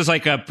 This was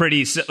like a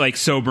pretty like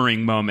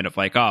sobering moment of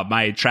like, oh,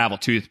 my travel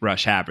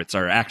toothbrush habits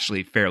are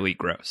actually fairly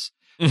gross.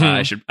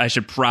 I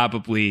should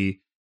probably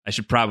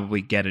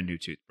get a new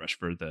toothbrush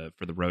for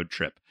the road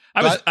trip.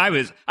 I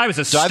was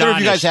astonished. Do either of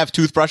you guys have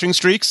toothbrushing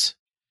streaks?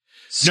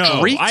 No,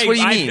 what do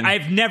you mean?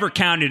 I've never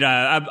counted.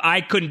 I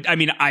couldn't. I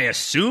mean, I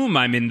assume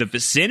I'm in the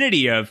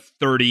vicinity of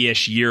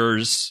 30-ish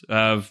years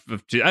of.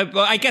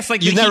 I guess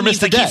like you've never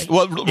missed a day.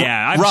 Well,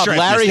 yeah, I'm Rob, sure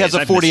Larry has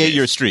a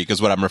 48-year streak,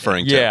 is what I'm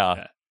referring to.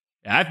 Yeah,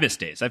 I've missed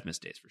days. I've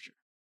missed days for sure.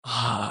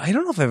 I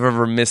don't know if I've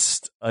ever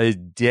missed a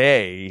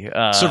day.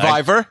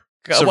 Survivor.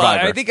 Well,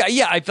 I think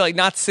I feel like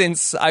not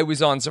since I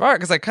was on Survivor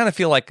because I kind of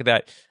feel like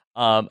that.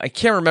 I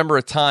can't remember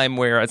a time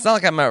where it's not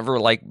like I'm ever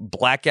like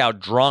blackout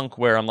drunk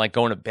where I'm like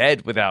going to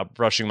bed without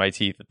brushing my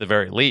teeth at the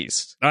very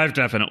least. I've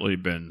definitely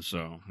been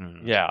so.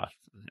 Yeah.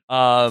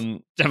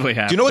 Definitely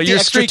have. Do you know what the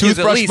extra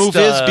toothbrush move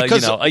is?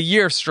 Because a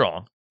year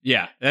strong.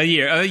 Yeah, a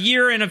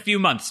year and a few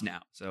months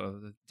now.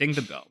 So ding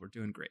the bell. We're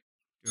doing great.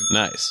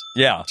 Nice.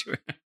 Yeah.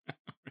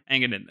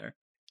 Hanging in there.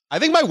 I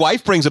think my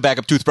wife brings a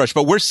backup toothbrush,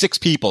 but we're 6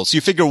 people. So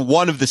you figure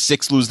one of the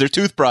 6 lose their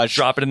toothbrush.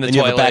 Drop it in the and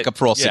toilet. You have a backup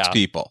for all 6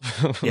 people.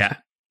 Yeah.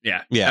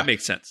 That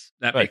makes sense.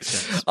 Makes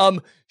sense.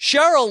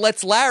 Cheryl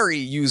lets Larry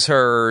use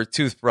her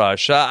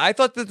toothbrush. I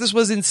thought that this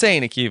was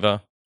insane,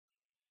 Akiva.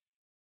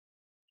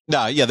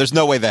 No, there's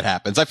no way that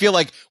happens. I feel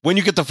like when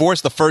you get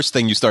divorced, the first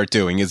thing you start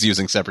doing is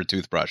using separate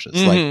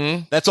toothbrushes.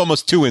 Like that's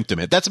almost too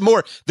intimate. That's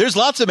more. There's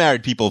lots of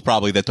married people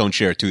probably that don't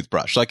share a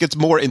toothbrush. Like it's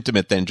more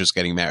intimate than just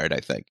getting married, I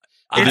think.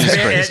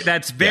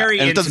 That's very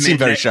and it doesn't seem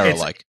very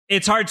Cheryl-like.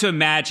 It's hard to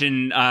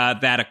imagine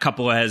that a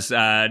couple as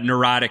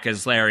neurotic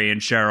as Larry and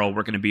Cheryl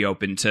were going to be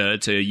open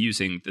to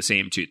using the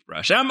same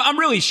toothbrush. I'm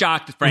really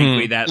shocked,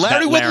 frankly, that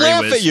Larry would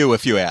laugh at you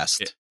if you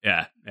asked.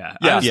 Yeah.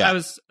 I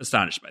was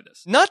astonished by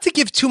this. Not to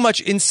give too much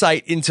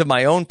insight into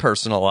my own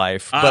personal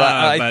life, but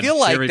I feel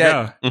like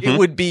that it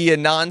would be a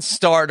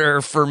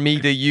non-starter for me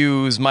to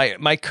use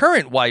my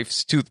current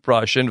wife's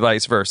toothbrush and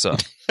vice versa.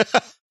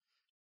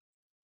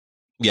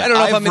 Yeah, I don't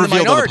know if I'm in the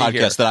minority on the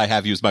podcast here. that I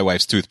have used my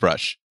wife's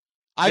toothbrush.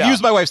 I've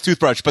used my wife's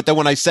toothbrush, but then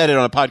when I said it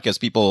on a podcast,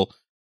 people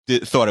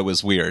thought it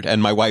was weird,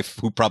 and my wife,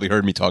 who probably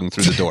heard me talking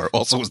through the door,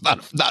 also was not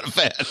a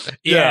fan.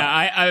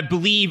 I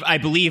believe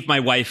my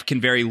wife can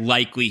very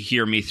likely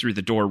hear me through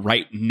the door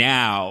right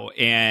now,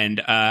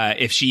 and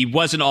if she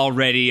wasn't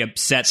already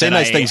upset, say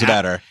nice things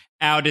about her.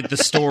 Outed the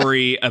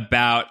story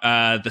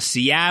about the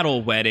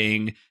Seattle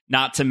wedding.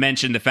 Not to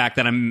mention the fact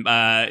that I'm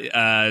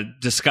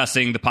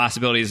discussing the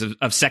possibilities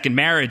of second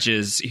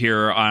marriages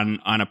here on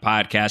a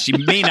podcast. She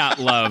may not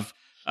love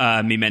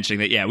me mentioning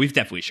that. Yeah, we've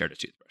definitely shared a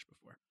toothbrush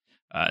before.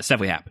 It's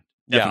definitely happened.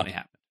 Definitely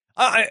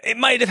happened. It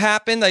might have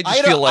happened. I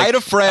just feel like I had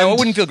a friend. I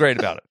wouldn't feel great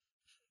about it.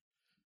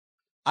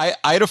 I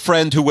had a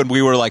friend who, when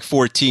we were like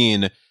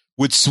 14,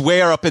 would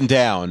swear up and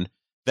down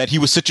that he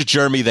was such a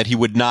germy that he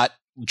would not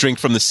drink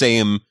from the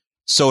same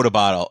soda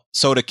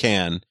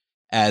can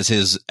as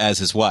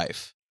his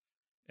wife.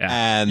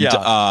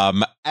 Yeah.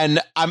 And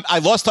I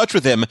lost touch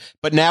with him,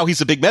 but now he's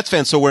a big Mets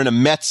fan, so we're in a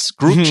Mets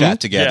group chat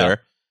together. Yeah.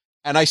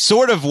 And I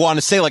sort of want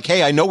to say, like,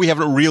 hey, I know we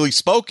haven't really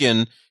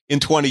spoken in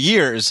 20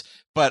 years,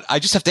 but I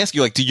just have to ask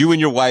you, like, do you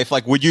and your wife,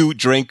 like, would you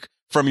drink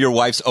from your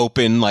wife's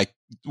open, like,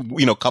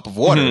 cup of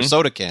water or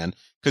soda can,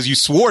 because you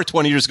swore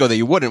 20 years ago that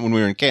you wouldn't when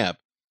we were in camp.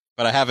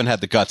 But I haven't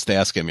had the guts to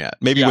ask him yet.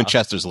 Maybe when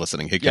Chester's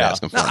listening, he can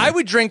ask him for me. I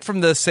would drink from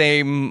the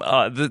same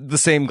the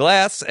same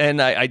glass, and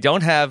I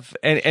don't have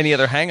any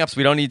other hangups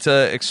we don't need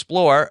to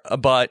explore.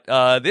 But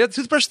the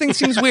toothbrush thing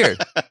seems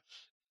weird.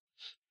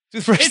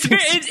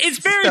 It's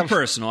very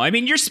personal. I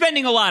mean, you're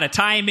spending a lot of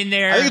time in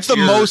there. I think it's the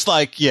most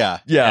like, yeah.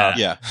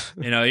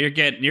 You're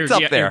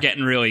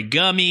getting really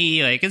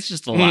gummy. Like, it's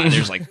just a lot.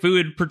 There's like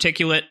food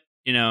particulate.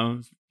 You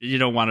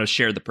don't want to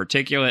share the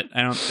particulate,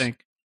 I don't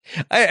think.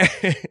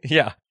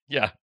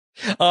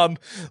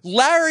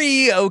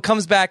 Larry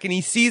comes back and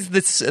he sees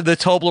the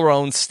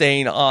Toblerone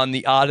stain on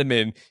the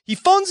ottoman. He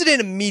phones it in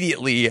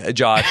immediately,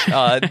 Josh.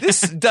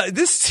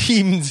 This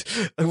seemed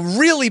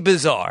really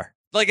bizarre.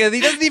 Like,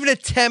 he doesn't even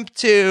attempt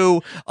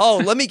to,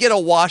 let me get a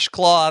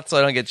washcloth so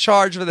I don't get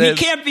charged for this.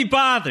 He can't be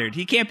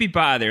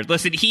bothered.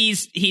 Listen,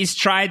 he's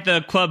tried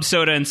the club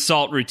soda and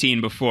salt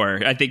routine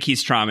before. I think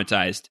he's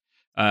traumatized.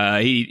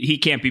 He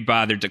can't be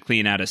bothered to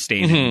clean out a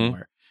stain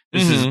anymore.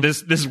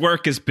 This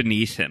work is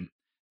beneath him.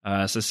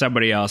 So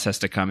somebody else has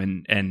to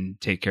come and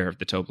take care of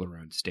the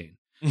Toblerone stain.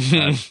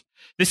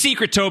 The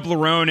secret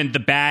Toblerone and the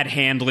bad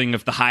handling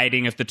of the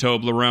hiding of the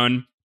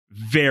Toblerone,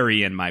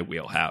 very in my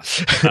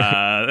wheelhouse.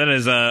 That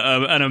is a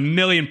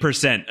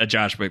 1,000,000% a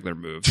Josh Wigler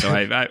move. So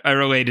I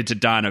related to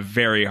Donna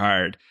very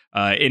hard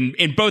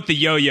in both the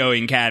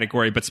yo-yoing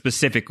category, but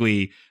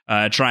specifically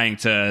trying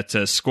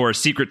to score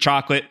secret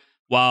chocolate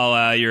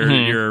while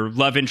your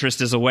love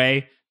interest is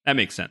away. That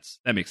makes sense.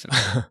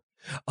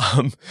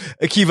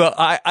 Akiva,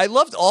 I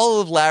loved all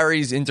of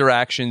Larry's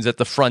interactions at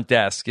the front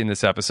desk in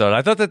this episode.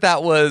 I thought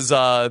that was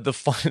the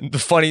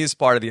funniest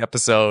part of the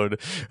episode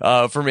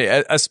for me,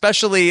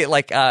 especially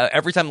like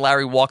every time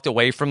Larry walked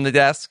away from the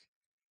desk.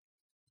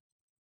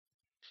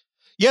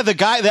 Yeah,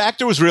 the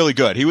actor was really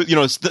good. He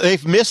was,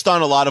 they've missed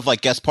on a lot of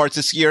like guest parts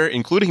this year,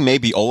 including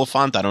maybe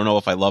Oliphant. I don't know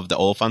if I love the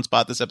Oliphant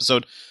spot this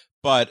episode,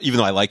 but even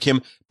though I like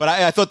him, but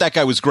I thought that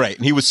guy was great.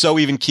 And he was so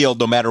even keeled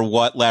no matter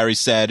what Larry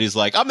said. He's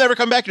like, I'm never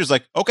coming back. He's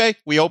like, okay,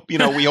 we hope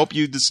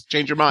you just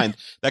change your mind.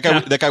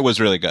 That guy was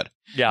really good.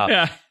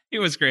 Yeah. He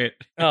was great.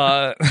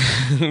 That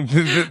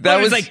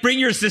was like, bring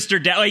your sister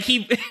down. Like,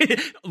 he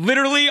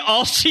literally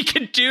all she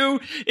could do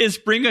is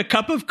bring a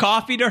cup of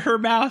coffee to her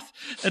mouth.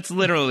 That's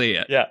literally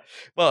it. Yeah.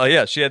 Well,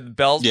 yeah, she had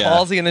Bell's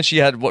palsy, and then she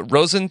had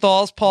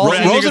Rosenthal's palsy.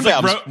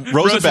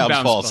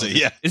 Rosenbaum's palsy.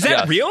 Yeah. Is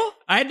that real?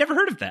 I had never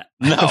heard of that.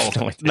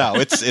 No,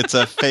 it's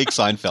a fake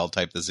Seinfeld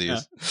type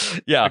disease.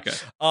 Yeah. Okay.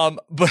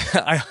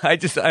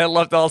 But I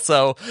loved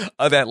also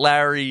that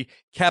Larry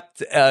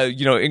kept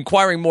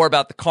inquiring more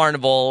about the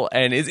carnival,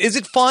 and is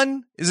it fun?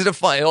 Is it a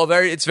fun?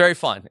 It's very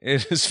fun.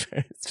 It's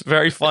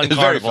very fun. It's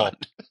very fun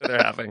that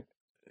they're having.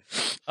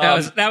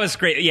 That was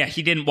great. Yeah,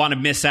 he didn't want to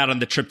miss out on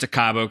the trip to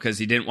Cabo because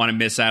he didn't want to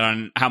miss out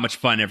on how much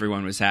fun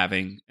everyone was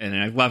having. And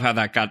I love how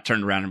that got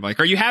turned around. I'm like,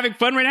 are you having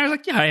fun right now? I was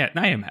like, yeah,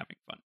 I am having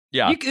fun.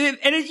 Yeah.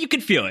 You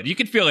could feel it. You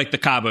could feel like the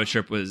Cabo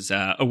trip was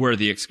a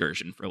worthy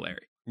excursion for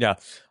Larry. Yeah.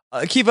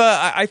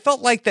 Kiva, I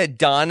felt like that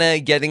Donna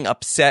getting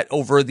upset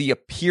over the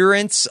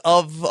appearance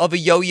of a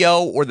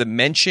yo-yo or the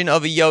mention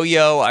of a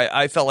yo-yo,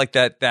 I felt like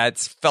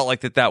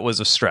that was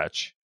a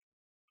stretch.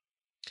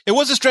 It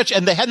was a stretch,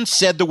 and they hadn't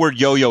said the word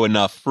yo-yo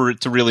enough for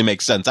it to really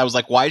make sense. I was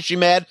like, why is she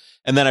mad?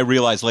 And then I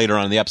realized later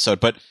on in the episode.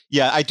 But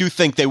yeah, I do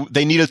think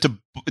they needed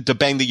to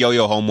bang the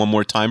yo-yo home one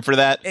more time for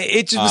that.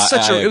 It was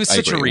such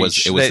a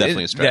reach. It was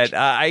definitely a stretch.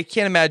 I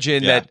can't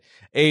imagine that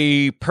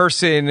a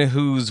person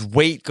whose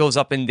weight goes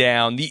up and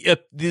down,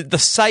 the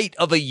sight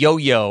of a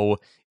yo-yo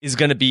is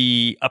going to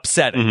be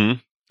upsetting. Mm-hmm.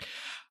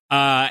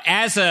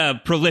 As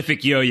a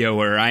prolific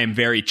yo-yoer, I am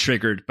very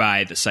triggered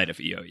by the sight of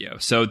a yo-yo.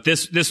 So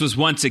this was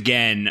once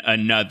again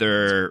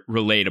another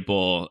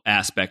relatable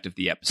aspect of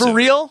the episode. For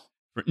real?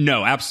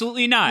 No,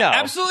 absolutely not. No.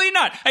 Absolutely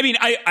not. I mean,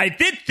 I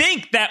did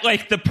think that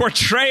like the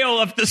portrayal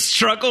of the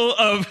struggle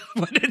of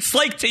what it's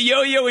like to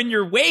yo-yo in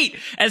your weight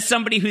as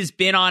somebody who's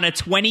been on a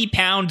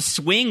 20-pound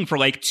swing for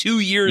like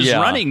 2 years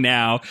running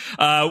now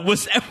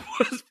was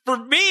for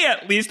me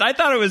at least. I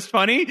thought it was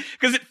funny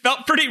because it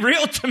felt pretty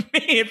real to me.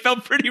 It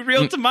felt pretty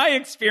real to my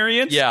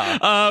experience. Yeah.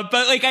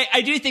 But like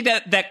I do think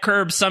that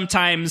Curb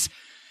sometimes.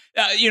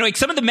 Like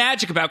some of the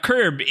magic about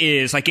Curb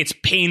is like it's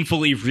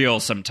painfully real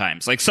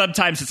sometimes. Like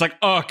sometimes it's like,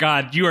 oh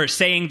God, you are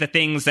saying the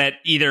things that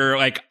either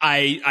like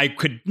I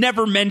could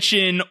never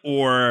mention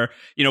or,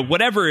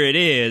 whatever it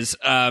is.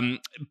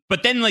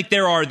 But then like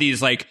there are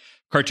these like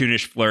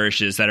cartoonish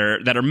flourishes that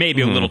are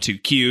maybe a little too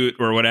cute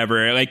or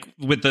whatever. Like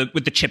with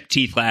the chipped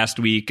teeth last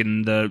week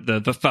and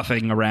the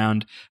fuffing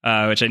around,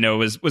 which I know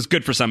was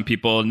good for some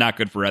people, not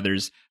good for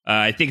others.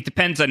 I think it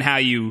depends on how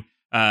you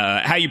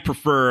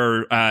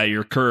prefer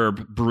your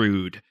Curb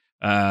brewed.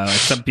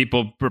 Some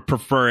people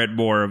prefer it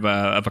more of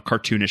a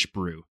cartoonish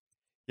brew.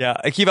 Yeah,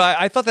 Akiva,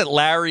 I thought that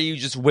Larry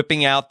just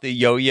whipping out the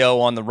yo-yo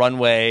on the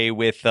runway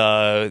with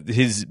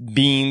his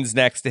beans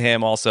next to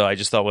him also, I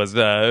just thought was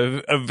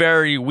a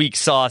very weak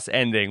sauce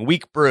ending,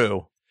 weak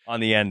brew on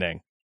the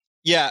ending.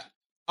 Yeah.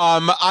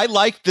 I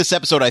liked this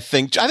episode. I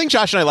think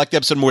Josh and I liked the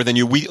episode more than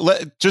you.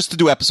 Just to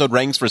do episode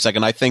rankings for a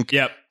second. I think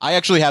I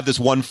actually have this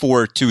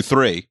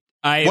 1-4-2-3.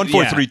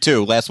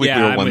 1-4-3-2. Last week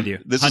we were I'm with you.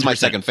 This is my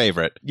second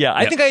favorite. Yeah,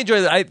 I think I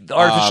enjoyed the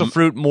artificial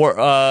fruit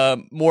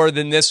more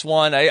than this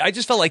one. I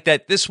just felt like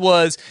that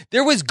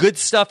there was good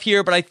stuff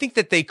here, but I think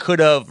that they could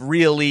have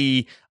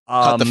really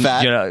cut the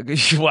fat.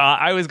 Well,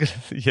 I was gonna.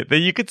 Yeah,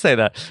 you could say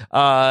that.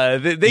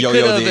 They could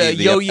have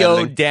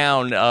yo-yoed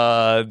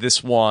down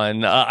this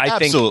one. I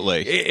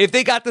Absolutely. think if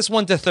they got this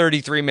one to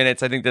 33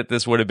 minutes, I think that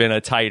this would have been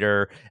a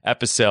tighter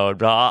episode.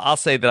 But I'll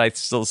say that I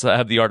still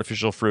have the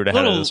artificial fruit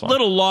ahead of this one.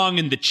 Little long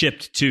in the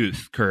chipped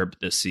tooth, Curb,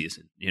 this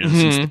season.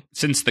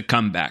 Since the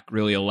comeback,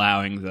 really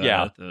allowing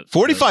the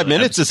 45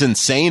 minutes is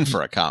insane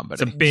for a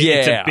comedy.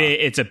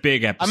 It's a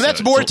big episode. I mean,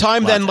 that's more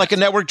time than like a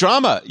network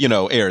drama,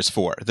 airs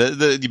for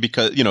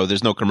because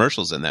there's no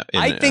commercials in that.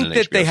 I think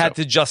that they had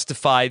to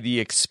justify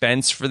the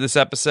expense for this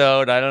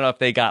episode. I don't know if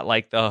they got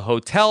like the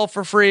hotel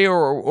for free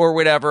or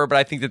whatever, but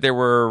I think that there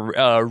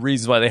were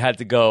reasons why they had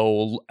to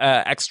go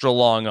extra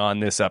long on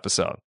this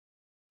episode.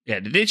 Yeah,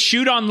 did they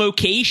shoot on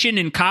location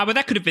in Cabo?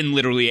 That could have been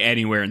literally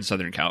anywhere in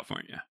Southern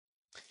California.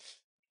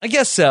 I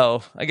guess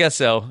so.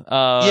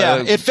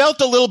 Yeah, it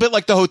felt a little bit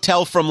like the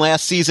hotel from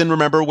last season.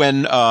 Remember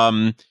when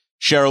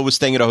Cheryl was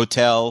staying at a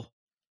hotel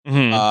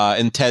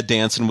and Ted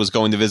Danson was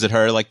going to visit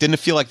her? Like, didn't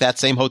it feel like that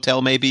same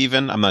hotel? Maybe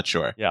even. I'm not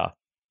sure. Yeah.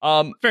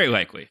 Very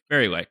likely.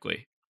 Very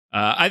likely.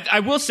 I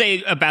will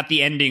say about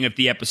the ending of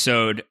the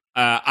episode.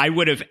 I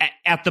would have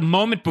at the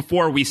moment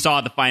before we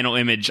saw the final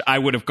image, I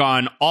would have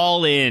gone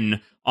all in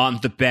on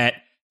the bet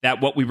that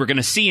what we were going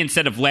to see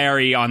instead of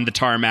Larry on the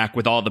tarmac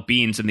with all the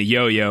beans and the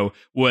yo-yo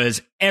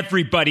was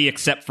everybody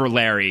except for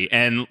Larry.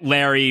 And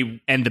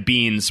Larry and the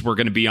beans were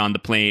going to be on the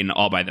plane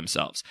all by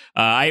themselves.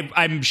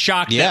 I'm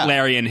shocked that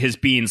Larry and his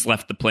beans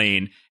left the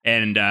plane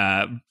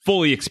and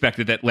fully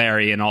expected that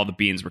Larry and all the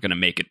beans were going to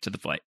make it to the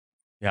flight.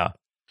 Yeah.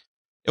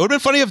 It would have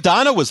been funny if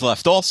Donna was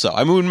left also.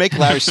 I mean, it would make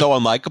Larry so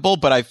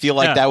unlikable, but I feel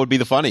like that would be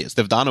the funniest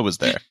if Donna was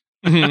there.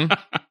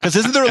 Because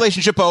isn't the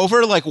relationship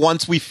over? Like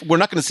once we're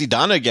not going to see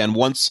Donna again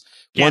once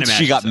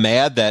she got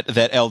mad that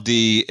LD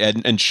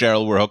and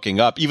Cheryl were hooking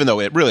up, even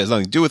though it really has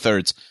nothing to do with her.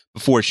 It's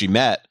before she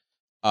met.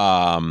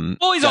 Well,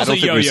 he's also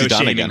yo-yo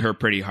shaming her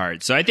pretty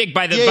hard. So I think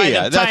by the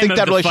time I think of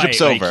that the relationship's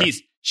fight, over.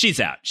 She's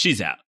out.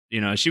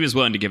 She was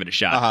willing to give it a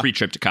shot. Free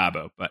trip to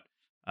Cabo, but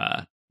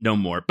no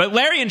more. But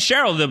Larry and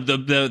Cheryl,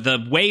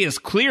 the way is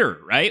clear,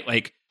 right?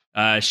 Like,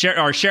 are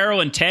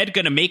Cheryl and Ted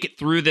going to make it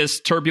through this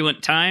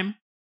turbulent time?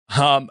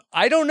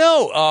 I don't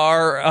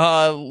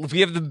know.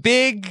 We have the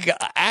big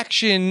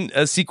action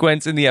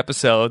sequence in the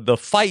episode, the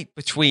fight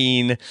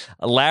between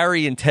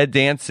Larry and Ted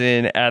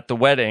Danson at the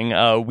wedding.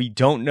 We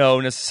don't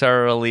know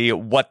necessarily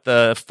what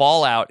the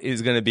fallout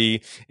is going to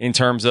be in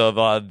terms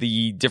of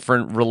the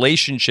different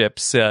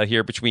relationships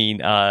here between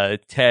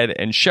Ted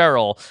and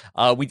Cheryl.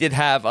 We did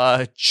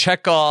have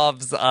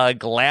Chekhov's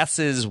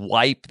glasses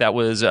wipe that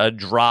was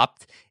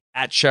dropped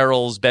at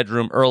Cheryl's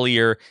bedroom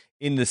earlier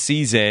in the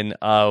season.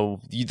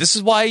 This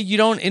is why you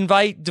don't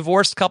invite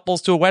divorced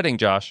couples to a wedding,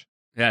 Josh.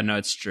 Yeah, no,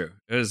 it's true.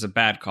 It was a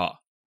bad call.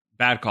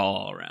 Bad call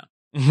all around.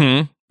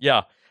 Mm-hmm.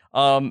 Yeah.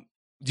 Do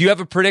you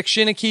have a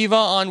prediction, Akiva,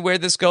 on where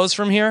this goes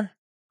from here?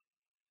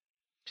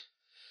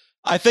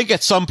 I think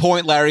at some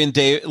point Larry and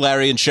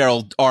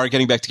Cheryl are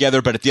getting back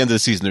together, but at the end of the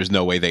season, there's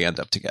no way they end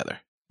up together.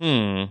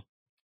 Yeah,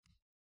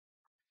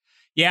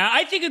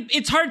 I think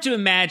it's hard to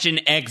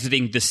imagine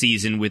exiting the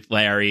season with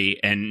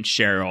Larry and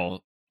Cheryl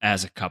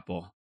as a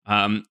couple.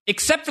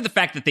 Except for the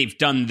fact that they've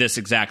done this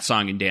exact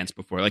song and dance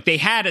before. Like, they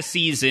had a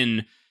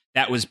season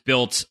that was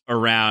built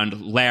around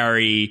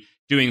Larry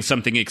doing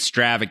something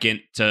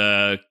extravagant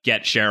to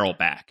get Cheryl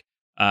back,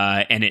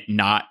 and it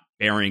not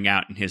bearing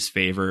out in his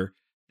favor.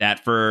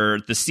 That for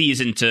the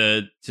season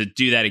to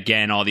do that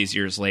again all these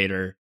years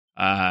later,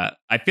 I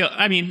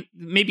mean,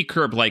 maybe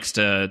Curb likes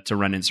to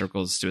run in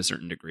circles to a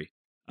certain degree,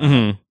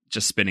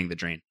 just spinning the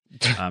drain.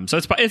 So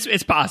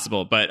it's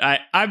possible, but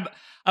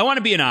I want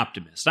to be an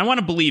optimist. I want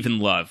to believe in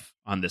love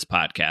on this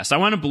podcast. I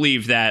want to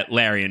believe that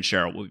Larry and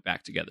Cheryl will be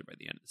back together by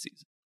the end of the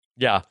season.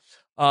 Yeah.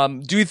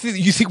 Do you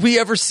think we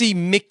ever see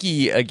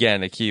Mickey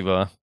again,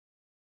 Akiva?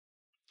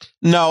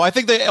 No, I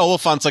think that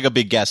Oliphant's like a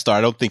big guest star.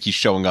 I don't think he's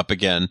showing up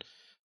again.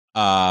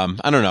 I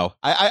don't know.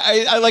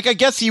 I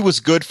guess he was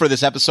good for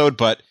this episode,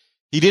 but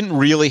he didn't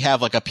really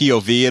have like a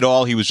POV at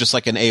all. He was just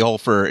like an a-hole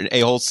for an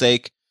a-hole's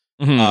sake.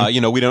 We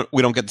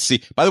don't get to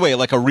see. By the way,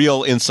 like a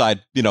real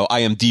inside,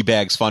 IMD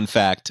bags fun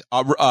fact.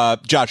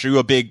 Josh, are you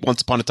a big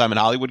Once Upon a Time in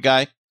Hollywood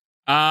guy?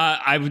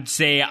 I would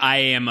say I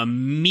am a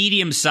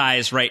medium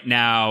size right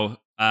now.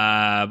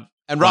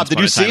 And Rob, did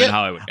you see it?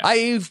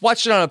 I've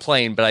watched it on a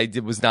plane, but I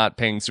was not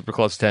paying super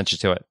close attention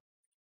to it.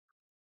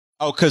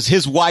 Oh, because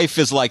his wife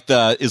is like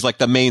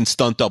the main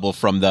stunt double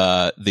from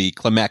the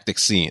climactic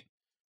scene,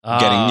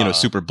 getting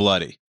super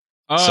bloody.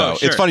 Oh, so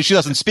sure. It's funny she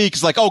doesn't speak.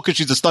 It's like, because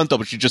she's a stunt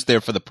double. She's just there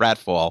for the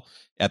pratfall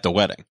at the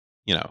wedding.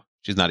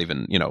 She's not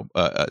even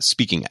a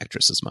speaking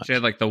actress as much. She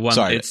had like the one.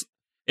 Sorry.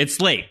 It's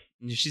late.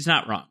 She's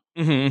not wrong.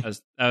 Mm-hmm.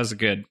 That was a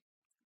good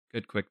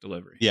quick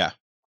delivery. Yeah.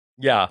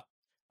 Yeah.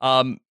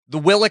 The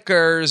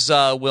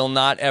Willikers will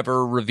not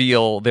ever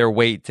reveal their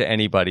weight to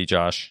anybody,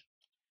 Josh.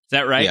 Is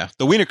that right? Yeah,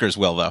 the Wienekers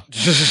will, though.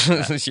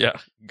 Yeah.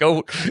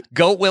 Go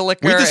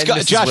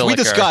Williker. Josh, Williker. we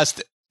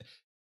discussed.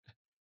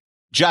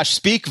 Josh,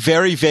 speak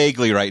very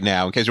vaguely right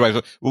now. In case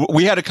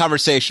we had a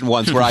conversation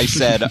once where I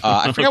said,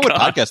 I forgot what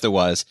podcast it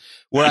was,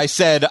 where I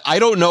said, I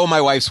don't know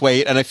my wife's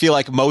weight, and I feel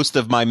like most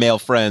of my male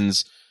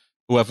friends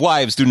who have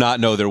wives do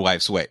not know their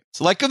wife's weight.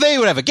 So, like, they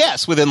would have a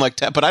guess within, like,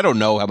 10, but I don't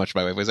know how much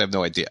my wife weighs. I have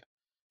no idea.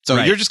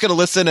 So you're just going to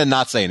listen and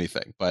not say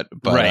anything. But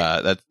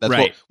that's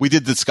what we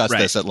did discuss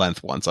this at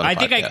length once on a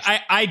podcast.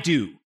 Think I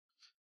do.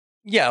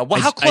 Yeah.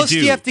 Well, how close do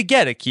you have to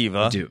get,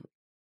 Akiva? I do.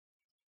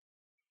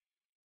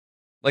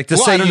 Like to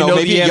say, I don't know,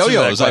 maybe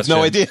yo-yos. I have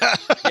no idea.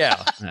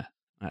 Yeah.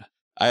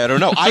 I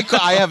don't know.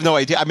 I have no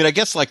idea. I mean, I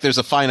guess like there's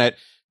a finite,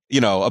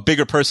 a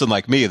bigger person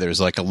like me,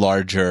 there's like a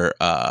larger,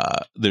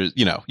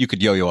 you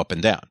could yo-yo up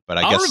and down. But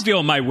I'll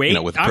reveal my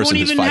weight. With a I person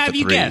won't even who's have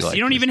you 5'3", guess. like,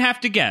 you don't even have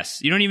to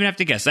guess.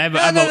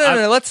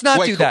 No. Let's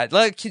not do that.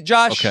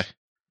 Josh. Okay.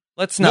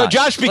 Let's not. No,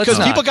 Josh, because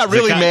people got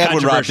really mad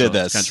when Rob did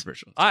this.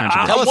 Controversial.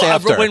 Tell us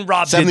after. When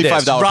Rob did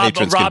this. $75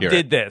 patrons Rob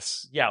did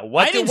this. Yeah.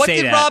 What did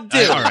Rob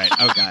do? All right.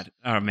 Oh, God.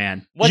 Oh,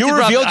 man. You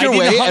revealed your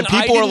weight, and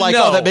people were like,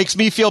 oh, that makes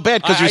me feel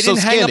bad because you're so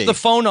skinny. I didn't hang up the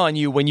phone on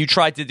you when you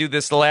tried to do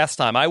this the last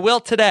time. I will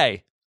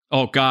today.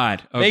 Oh,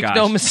 God. Make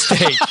no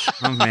mistake.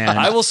 Oh, man.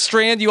 I will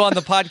strand you on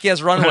the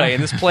podcast runway,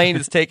 and this plane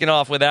is taking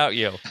off without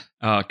you.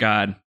 Oh,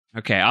 God.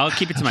 Okay. I'll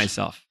keep it to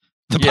myself.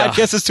 The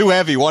podcast is too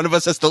heavy. One of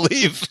us has to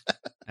leave.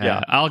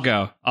 Yeah, I'll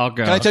go.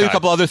 Can I tell you a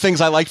couple other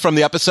things I liked from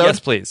the episode? Yes,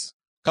 please.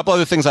 A couple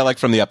other things I liked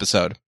from the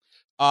episode.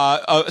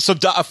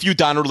 A few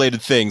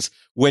Donna-related things.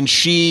 When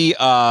she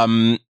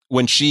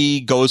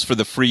goes for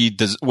the free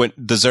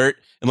dessert,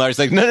 and Larry's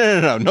like,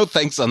 no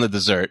thanks on the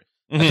dessert.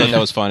 I thought that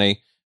was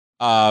funny.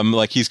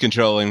 Like he's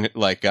controlling,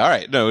 like, all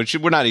right, no,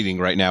 we're not eating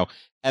right now.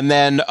 And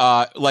then,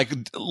 like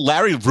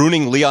Larry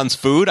ruining Leon's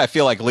food. I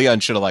feel like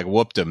Leon should have like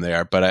whooped him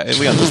there, but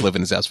Leon just live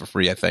in his house for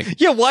free, I think.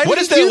 Yeah, why? What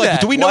is their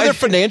like? Do we know their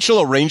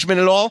financial arrangement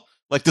at all?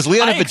 Like, does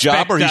Leon have a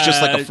job, or he's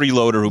just like a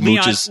freeloader who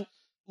mooches?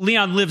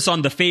 Leon lives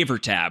on the favor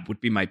tab.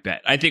 Would be my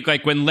bet. I think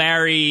like when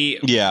Larry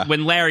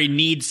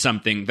needs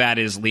something, that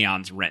is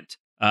Leon's rent.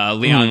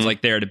 Leon's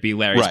like there to be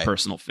Larry's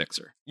personal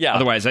fixer. Yeah.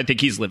 Otherwise, I think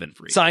he's living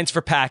free. Signs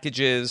for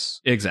packages.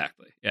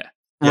 Exactly. Yeah.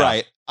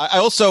 Right. I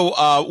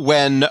also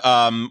when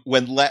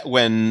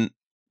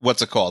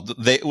what's it called?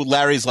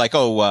 Larry's like,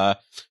 oh,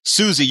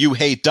 Susie, you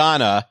hate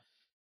Donna.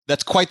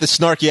 That's quite the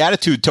snarky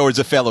attitude towards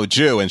a fellow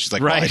Jew. And she's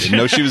like, well, I didn't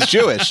know she was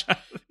Jewish.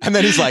 And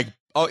then he's like,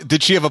 oh,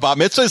 did she have a bat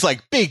mitzvah? He's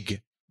like,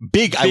 big.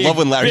 I love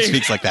when Larry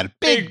speaks like that.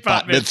 Big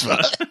bat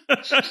mitzvah.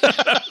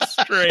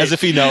 That's great. As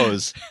if he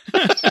knows.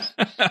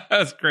 That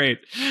was great.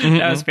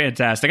 That was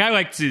fantastic. I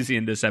liked Susie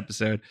in this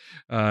episode.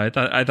 I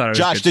thought it was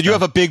Josh, good did you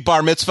have a big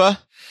bar mitzvah?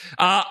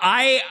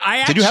 I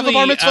actually, did you have a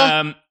bar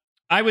mitzvah?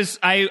 I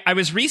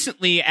was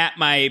recently at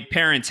my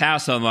parents'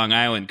 house on Long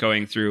Island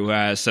going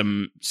through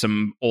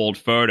some old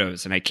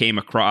photos, and I came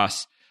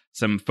across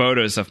some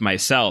photos of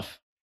myself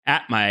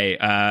at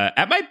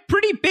my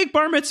pretty big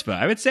bar mitzvah.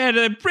 I would say I had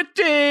a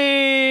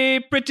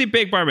pretty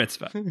big bar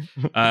mitzvah.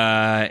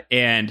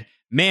 And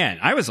man,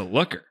 I was a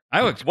looker.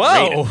 I looked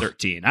great at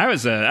 13. I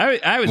was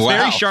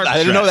very sharp. I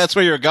didn't know that's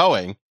where you're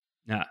going.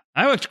 Yeah,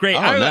 I looked great. Oh,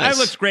 nice. I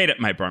looked great at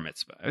my bar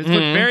mitzvah. It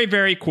looked very,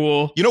 very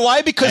cool. You know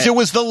why? Because it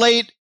was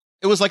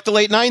like the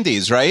late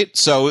 90s, right?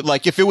 So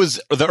like if it was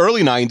the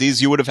early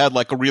 90s, you would have had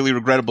like a really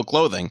regrettable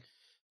clothing.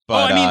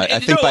 But I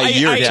think by a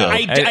year or two.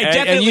 I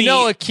definitely,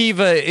 and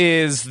Akiva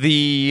is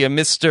the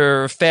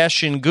Mr.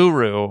 Fashion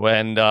Guru,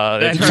 and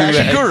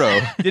Fashion Guru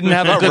didn't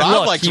have a good Rob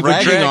look. likes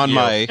ragging on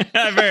my.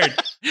 I've heard.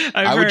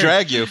 I would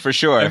drag you for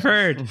sure. I've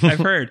heard.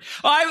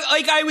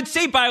 I would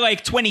say by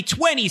like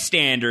 2020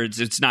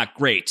 standards, it's not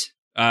great.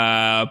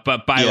 But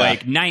by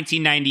like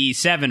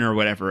 1997 or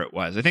whatever it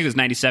was, I think it was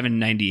 97,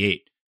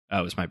 98.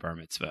 Was my bar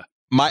mitzvah.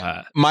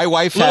 My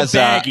wife has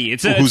baggy.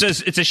 It's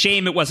a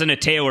shame it wasn't a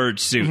tailored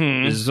suit.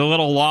 It was a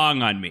little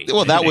long on me.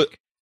 Well, that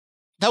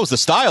was the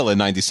style in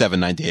 97,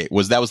 98.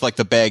 That was like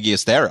the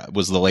baggiest era.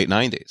 Was the late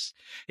 90s.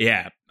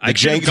 Yeah.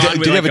 Do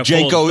we have a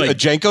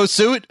Jenko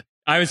suit?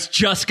 I was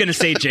just gonna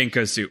say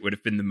Jenko suit would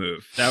have been the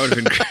move. That would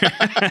have been great.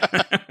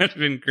 That would have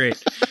been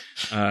great.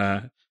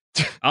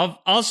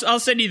 I'll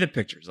send you the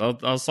pictures.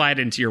 I'll slide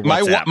into your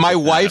WhatsApp. My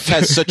wife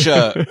has such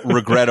a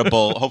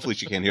regrettable. Hopefully,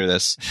 she can't hear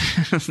this.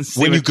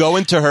 When you go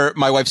into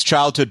my wife's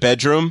childhood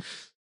bedroom,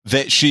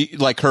 that she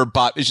like her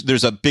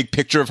there's a big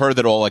picture of her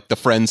that all like the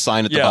friends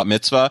sign at the bat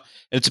mitzvah,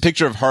 and it's a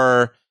picture of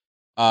her,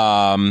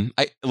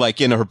 like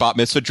in her bat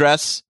mitzvah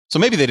dress. So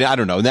maybe they did. I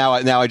don't know. Now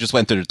I just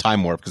went through the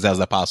time warp because how's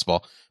that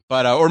possible?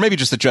 But or maybe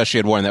just the dress she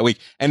had worn that week.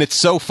 And it's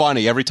so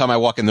funny every time I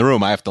walk in the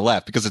room, I have to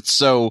laugh because it's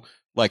so.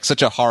 Like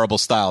such a horrible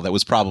style that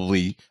was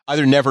probably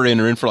either never in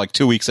or in for like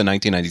 2 weeks in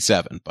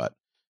 1997. But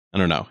I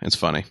don't know. It's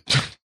funny.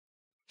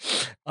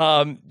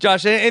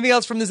 Josh, anything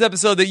else from this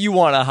episode that you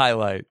want to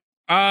highlight?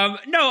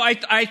 No,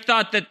 I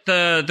thought that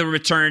the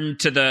return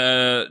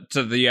to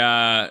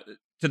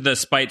to the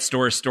Spite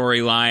Store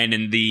storyline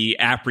and the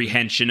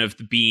apprehension of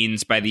the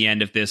beans by the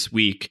end of this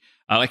week.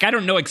 I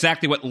don't know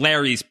exactly what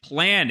Larry's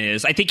plan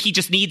is. I think he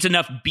just needs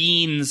enough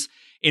beans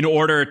in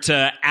order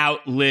to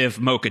outlive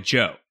Mocha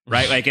Joe,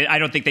 right? I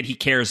don't think that he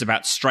cares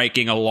about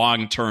striking a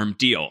long-term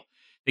deal.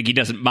 I think he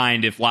doesn't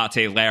mind if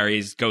Latte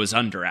Larry's goes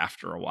under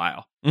after a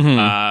while.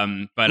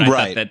 Mm-hmm. But I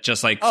thought that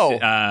just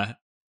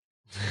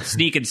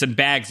sneaking some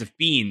bags of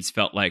beans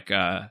felt like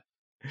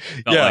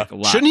like a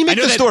lot. Shouldn't he make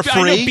the store free?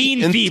 I know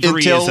bean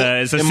thievery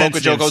is a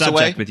sensitive goes subject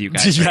away? with you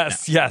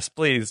guys. Yes,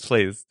 please.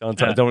 Don't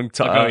talk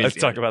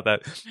about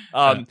that.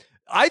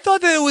 I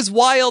thought that it was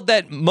wild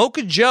that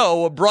Mocha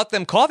Joe brought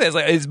them coffee. I was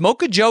like, is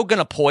Mocha Joe going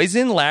to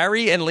poison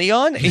Larry and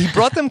Leon? He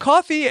brought them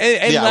coffee,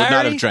 and yeah, Larry I would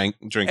not have drank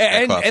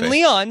that coffee. And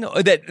Leon,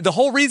 that the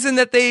whole reason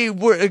that they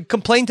were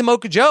complained to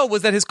Mocha Joe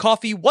was that his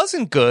coffee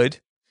wasn't good.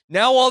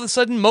 Now all of a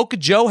sudden, Mocha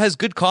Joe has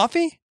good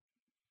coffee.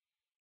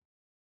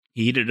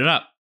 He heated it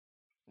up.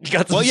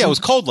 It was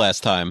cold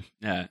last time.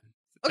 Yeah.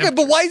 Okay,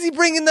 but why is he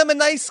bringing them a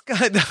nice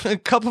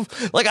cup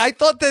of... I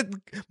thought that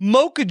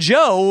Mocha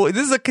Joe,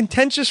 this is a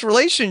contentious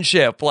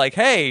relationship.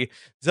 Hey,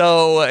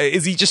 so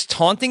is he just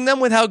taunting them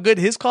with how good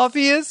his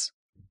coffee is?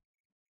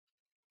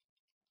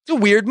 It's a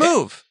weird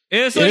move.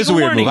 It is a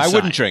weird move. I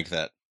wouldn't drink. drink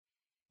that.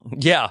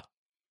 Yeah.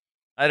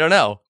 I don't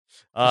know.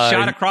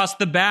 Shot across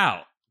the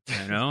bow.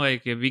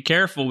 Be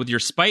careful with your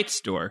Spite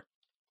Store.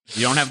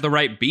 You don't have the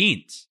right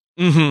beans.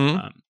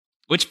 Mm-hmm.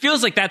 Which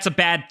feels like that's a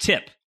bad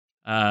tip.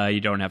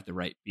 You don't have the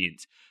right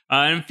beans.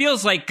 And it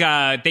feels like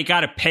they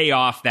got to pay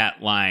off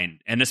that line.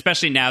 And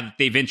especially now that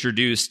they've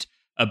introduced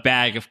a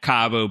bag of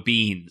Cabo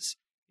beans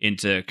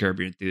into Curb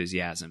Your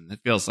Enthusiasm. It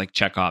feels like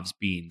Chekhov's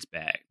bean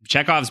bag.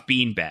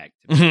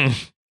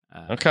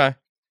 Okay. I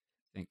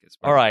think it's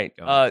all right.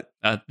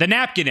 The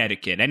napkin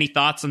etiquette. Any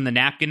thoughts on the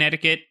napkin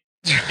etiquette?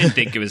 I didn't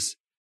think it was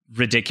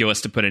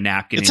ridiculous to put a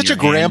napkin in your your hands. It's such a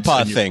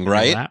grandpa thing,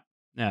 right?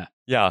 Yeah.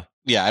 Yeah.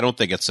 Yeah, I don't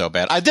think it's so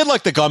bad. I did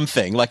like the gum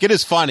thing. It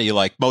is funny.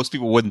 Most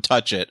people wouldn't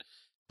touch it,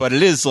 but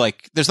it is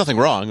there's nothing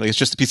wrong. It's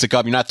just a piece of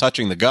gum. You're not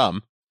touching the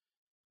gum.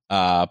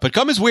 But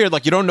gum is weird.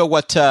 You don't know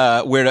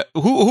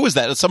who is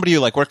that? Somebody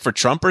who worked for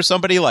Trump or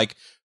somebody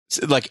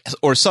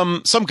or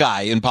some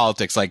guy in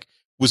politics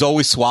was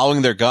always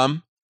swallowing their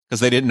gum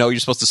because they didn't know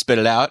you're supposed to spit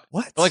it out.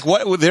 What?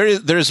 What?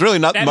 There's really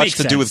not much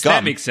to do with gum.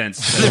 That makes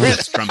sense.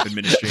 This Trump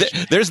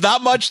administration. There's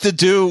not much to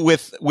do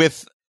with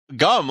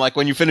gum.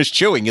 When you finish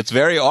chewing, it's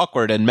very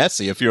awkward and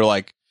messy. If you're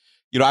I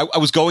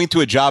was going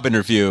to a job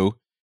interview,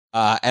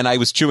 and I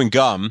was chewing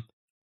gum,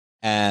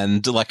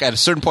 and at a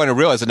certain point I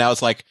realized, and now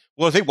it's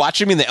well, are they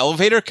watching me in the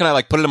elevator? Can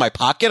I put it in my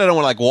pocket? I don't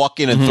want to walk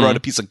in and throw out a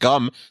piece of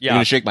gum. Yeah. You're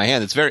gonna shake my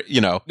hand. It's very,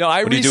 No,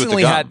 I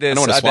recently had this. I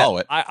don't want to swallow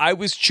it. I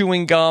was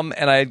chewing gum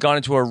and I had gone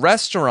into a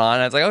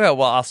restaurant. I was like, okay,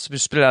 well, I'll just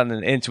spit it out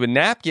into a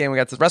napkin. We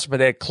got to the restaurant, but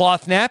they had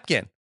cloth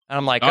napkin. And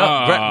I'm like,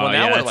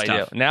 now what do I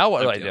do? Now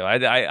what do I do?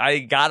 I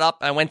got up,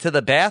 I went to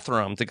the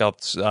bathroom to go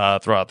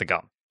throw out the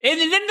gum. And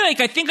then,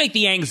 I think,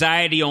 the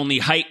anxiety only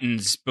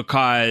heightens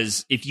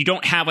because if you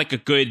don't have, a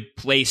good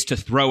place to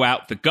throw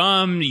out the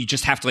gum, you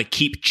just have to,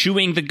 keep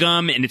chewing the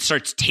gum, and it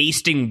starts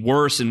tasting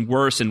worse and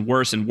worse and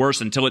worse and worse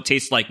until it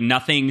tastes like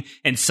nothing,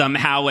 and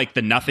somehow,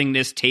 the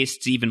nothingness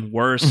tastes even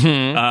worse.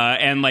 Mm-hmm.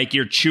 And,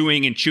 you're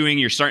chewing and chewing,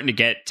 you're starting to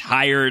get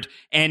tired,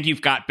 and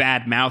you've got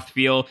bad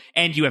mouthfeel,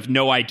 and you have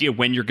no idea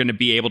when you're going to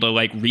be able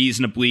to,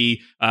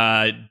 reasonably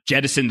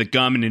jettison the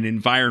gum in an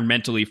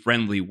environmentally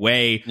friendly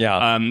way.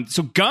 Yeah.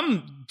 So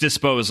gum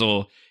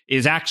disposal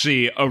is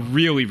actually a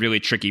really,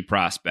 really tricky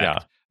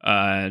prospect.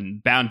 Yeah.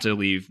 Bound to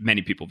leave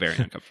many people very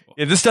uncomfortable.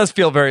 Yeah, this does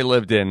feel very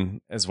lived in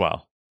as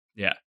well.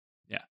 Yeah.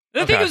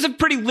 I think it was a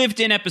pretty lived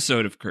in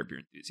episode of Curb Your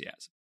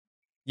Enthusiasm.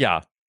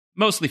 Yeah.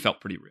 Mostly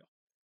felt pretty real.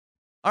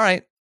 All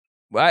right.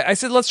 I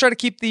said let's try to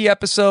keep the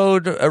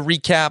episode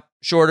recap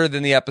shorter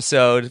than the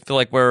episode. I feel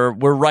like we're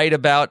right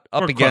about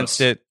up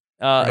against it.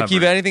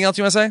 Akiva, anything else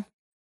you want to say?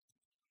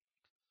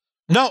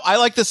 No, I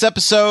like this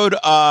episode.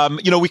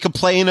 We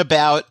complain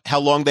about how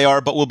long they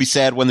are, but we'll be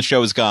sad when the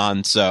show is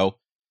gone. So,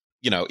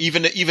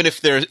 even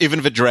if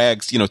it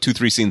drags,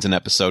 2-3 scenes an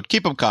episode,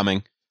 keep them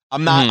coming.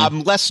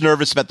 I'm less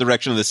nervous about the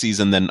direction of the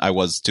season than I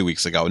was 2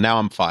 weeks ago. Now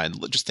I'm fine.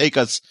 Just take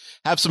us,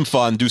 have some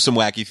fun, do some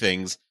wacky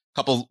things, a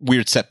couple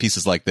weird set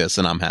pieces like this,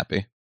 and I'm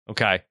happy.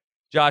 Okay.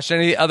 Josh,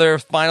 any other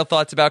final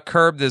thoughts about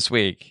Curb this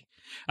week?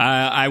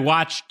 I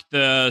watched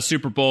the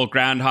Super Bowl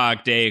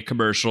Groundhog Day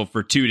commercial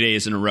for 2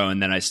 days in a row,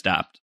 and then I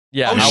stopped.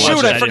 Yeah. Oh,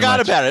 shoot, I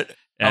forgot about it.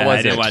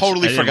 I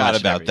totally forgot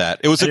about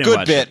that. It was a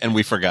good bit, and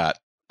we forgot.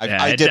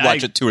 I did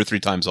watch it 2 or 3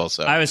 times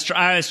also. I was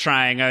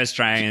trying,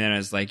 and then I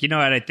was like, you know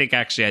what? I think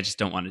actually I just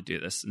don't want to do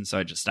this, and so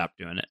I just stopped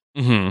doing it.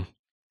 Mm-hmm.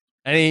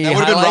 Any that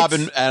would have been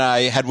Robin and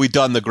I had we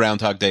done the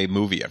Groundhog Day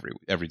movie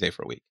every day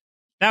for a week.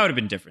 That would have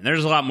been different.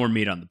 There's a lot more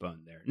meat on the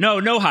bone there.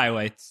 No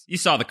highlights. You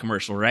saw the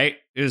commercial, right?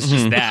 It was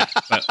just that,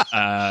 but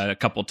a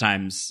couple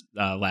times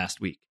last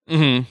week.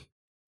 Mm-hmm.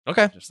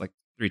 Okay, just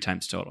 3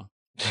 times total.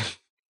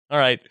 All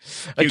right.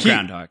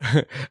 Groundhog.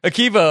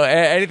 Akiva,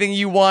 anything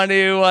you want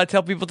to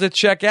tell people to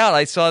check out?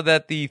 I saw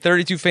that the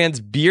 32 Fans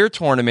Beer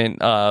Tournament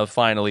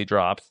finally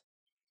dropped.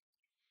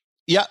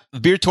 Yeah,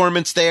 Beer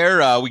Tournament's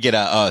there. We get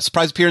a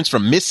surprise appearance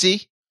from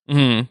Missy.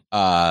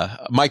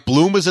 Mm-hmm. Mike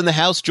Bloom was in the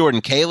house.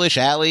 Jordan Kalish,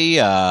 Allie,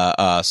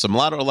 a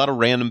lot of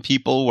random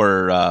people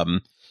were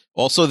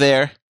also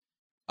there.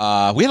 We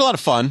had a lot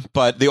of fun,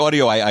 but the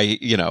audio,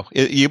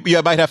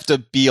 you might have to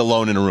be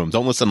alone in a room.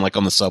 Don't listen like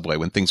on the subway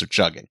when things are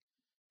chugging,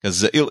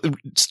 because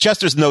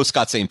Chester's no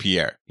Scott St.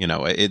 Pierre.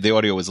 The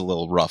audio was a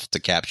little rough to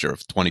capture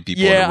of 20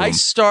 people. Yeah, in a room I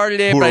started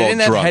it, but I didn't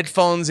have drunk.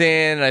 headphones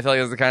in. And I felt like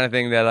it was the kind of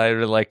thing that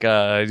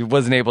I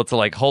wasn't able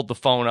to hold the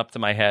phone up to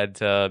my head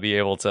to be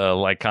able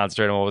to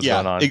concentrate on what was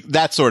going on.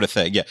 That sort of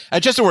thing. Yeah,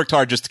 and Chester worked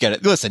hard just to get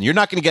it. Listen, you're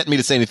not going to get me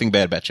to say anything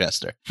bad about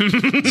Chester.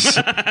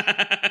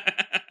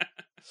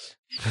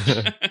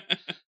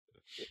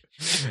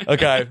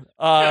 Okay,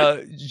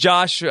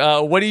 Josh,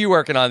 what are you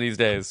working on these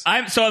days?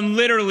 I'm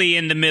literally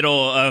in the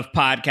middle of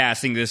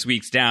podcasting this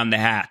week's Down the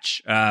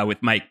Hatch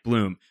with Mike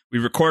Bloom. We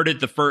recorded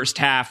the first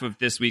half of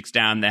this week's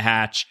Down the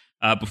Hatch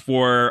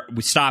before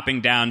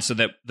stopping down so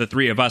that the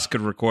three of us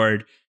could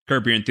record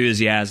Curb Your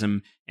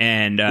Enthusiasm.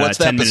 And what's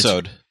the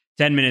episode?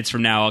 10 minutes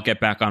from now, I'll get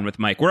back on with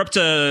Mike. We're up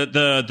to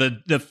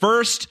the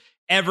first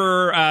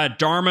ever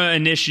Dharma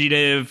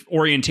Initiative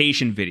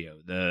orientation video,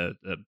 the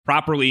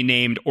properly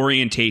named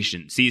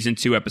Orientation, Season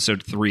 2,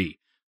 Episode 3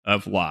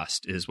 of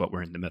Lost is what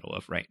we're in the middle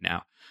of right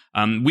now.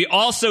 We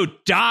also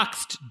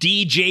doxed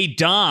DJ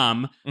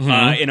Dom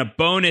in a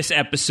bonus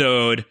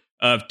episode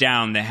of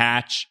Down the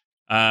Hatch,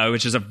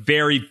 which is a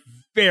very,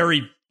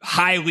 very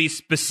highly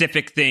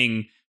specific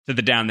thing to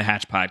the Down the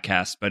Hatch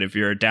podcast. But if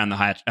you're a Down the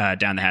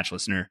Hatch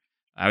listener,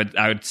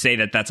 I would say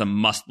that that's a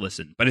must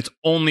listen. But it's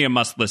only a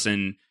must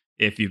listen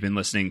if you've been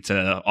listening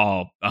to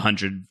all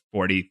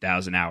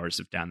 140,000 hours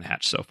of Down the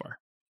Hatch so far.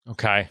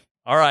 Okay.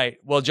 All right.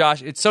 Well,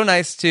 Josh, it's so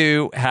nice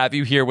to have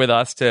you here with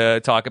us to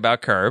talk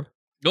about Curb.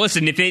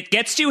 Listen, if it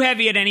gets too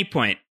heavy at any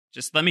point,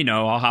 just let me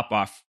know. I'll hop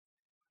off.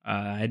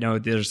 I know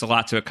there's a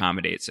lot to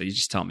accommodate, so you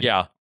just tell me.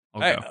 Yeah.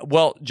 I'll go.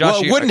 Well,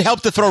 Josh, it wouldn't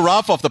help to throw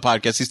Ralph off the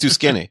podcast. He's too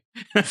skinny.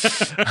 It'd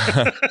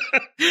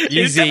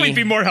definitely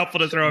be more helpful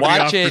to throw me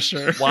off for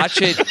sure.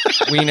 Watch it,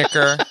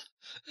 Wienerker.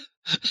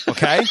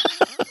 Okay?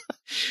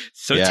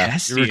 So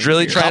testy. You're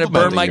really trying to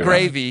burn my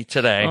gravy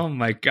today. Oh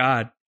my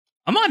God.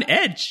 I'm on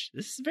edge.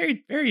 This is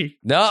very, very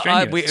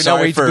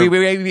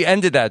we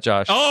ended that,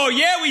 Josh. Oh,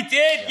 yeah, we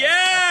did.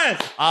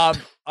 Yes. All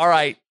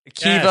right.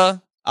 Akiva. Yes.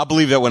 I'll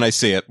believe it when I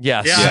see it.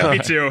 Yes. Yeah, me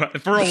too.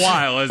 For a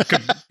while.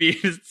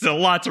 It's a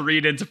lot to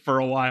read into for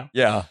a while.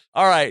 Yeah.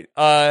 All right.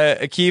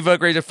 Akiva,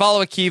 great to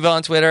follow Akiva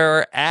on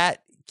Twitter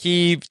at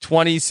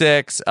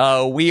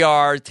Keeve26. We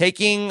are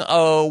taking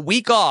a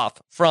week off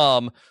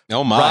from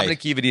Rob and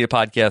Akiva Need a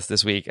Podcast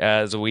this week,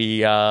 as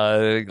we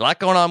a lot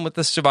going on with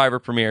the Survivor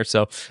premiere.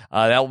 So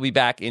that will be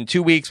back in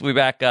 2 weeks. We'll be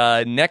back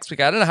next week.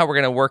 I don't know how we're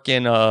going to work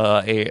in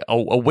a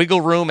Wiggle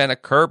Room and a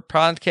Curb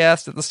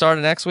podcast at the start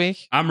of next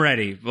week. I'm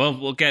ready.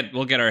 We'll get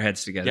our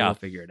heads together. Yeah. We'll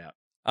figure it out.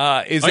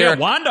 Is there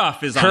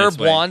Wandoff is on Curb its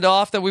way.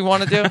 Wandoff that we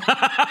want to do?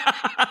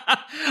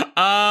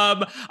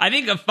 I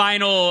think a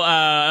final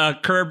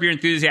Curb Your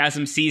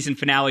Enthusiasm season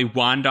finale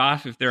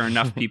Wandoff, if there are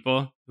enough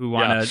people who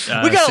want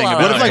to we got sing a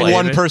lot about What if it.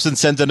 one person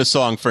sent in a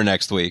song for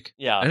next week?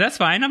 Yeah. That's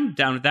fine. I'm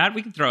down with that.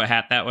 We can throw a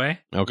hat that way.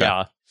 Okay.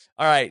 Yeah.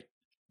 All right.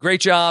 Great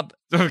job.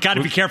 Got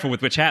to be careful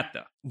with which hat,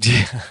 though.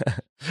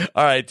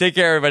 All right. Take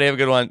care, everybody. Have a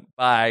good one.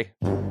 Bye.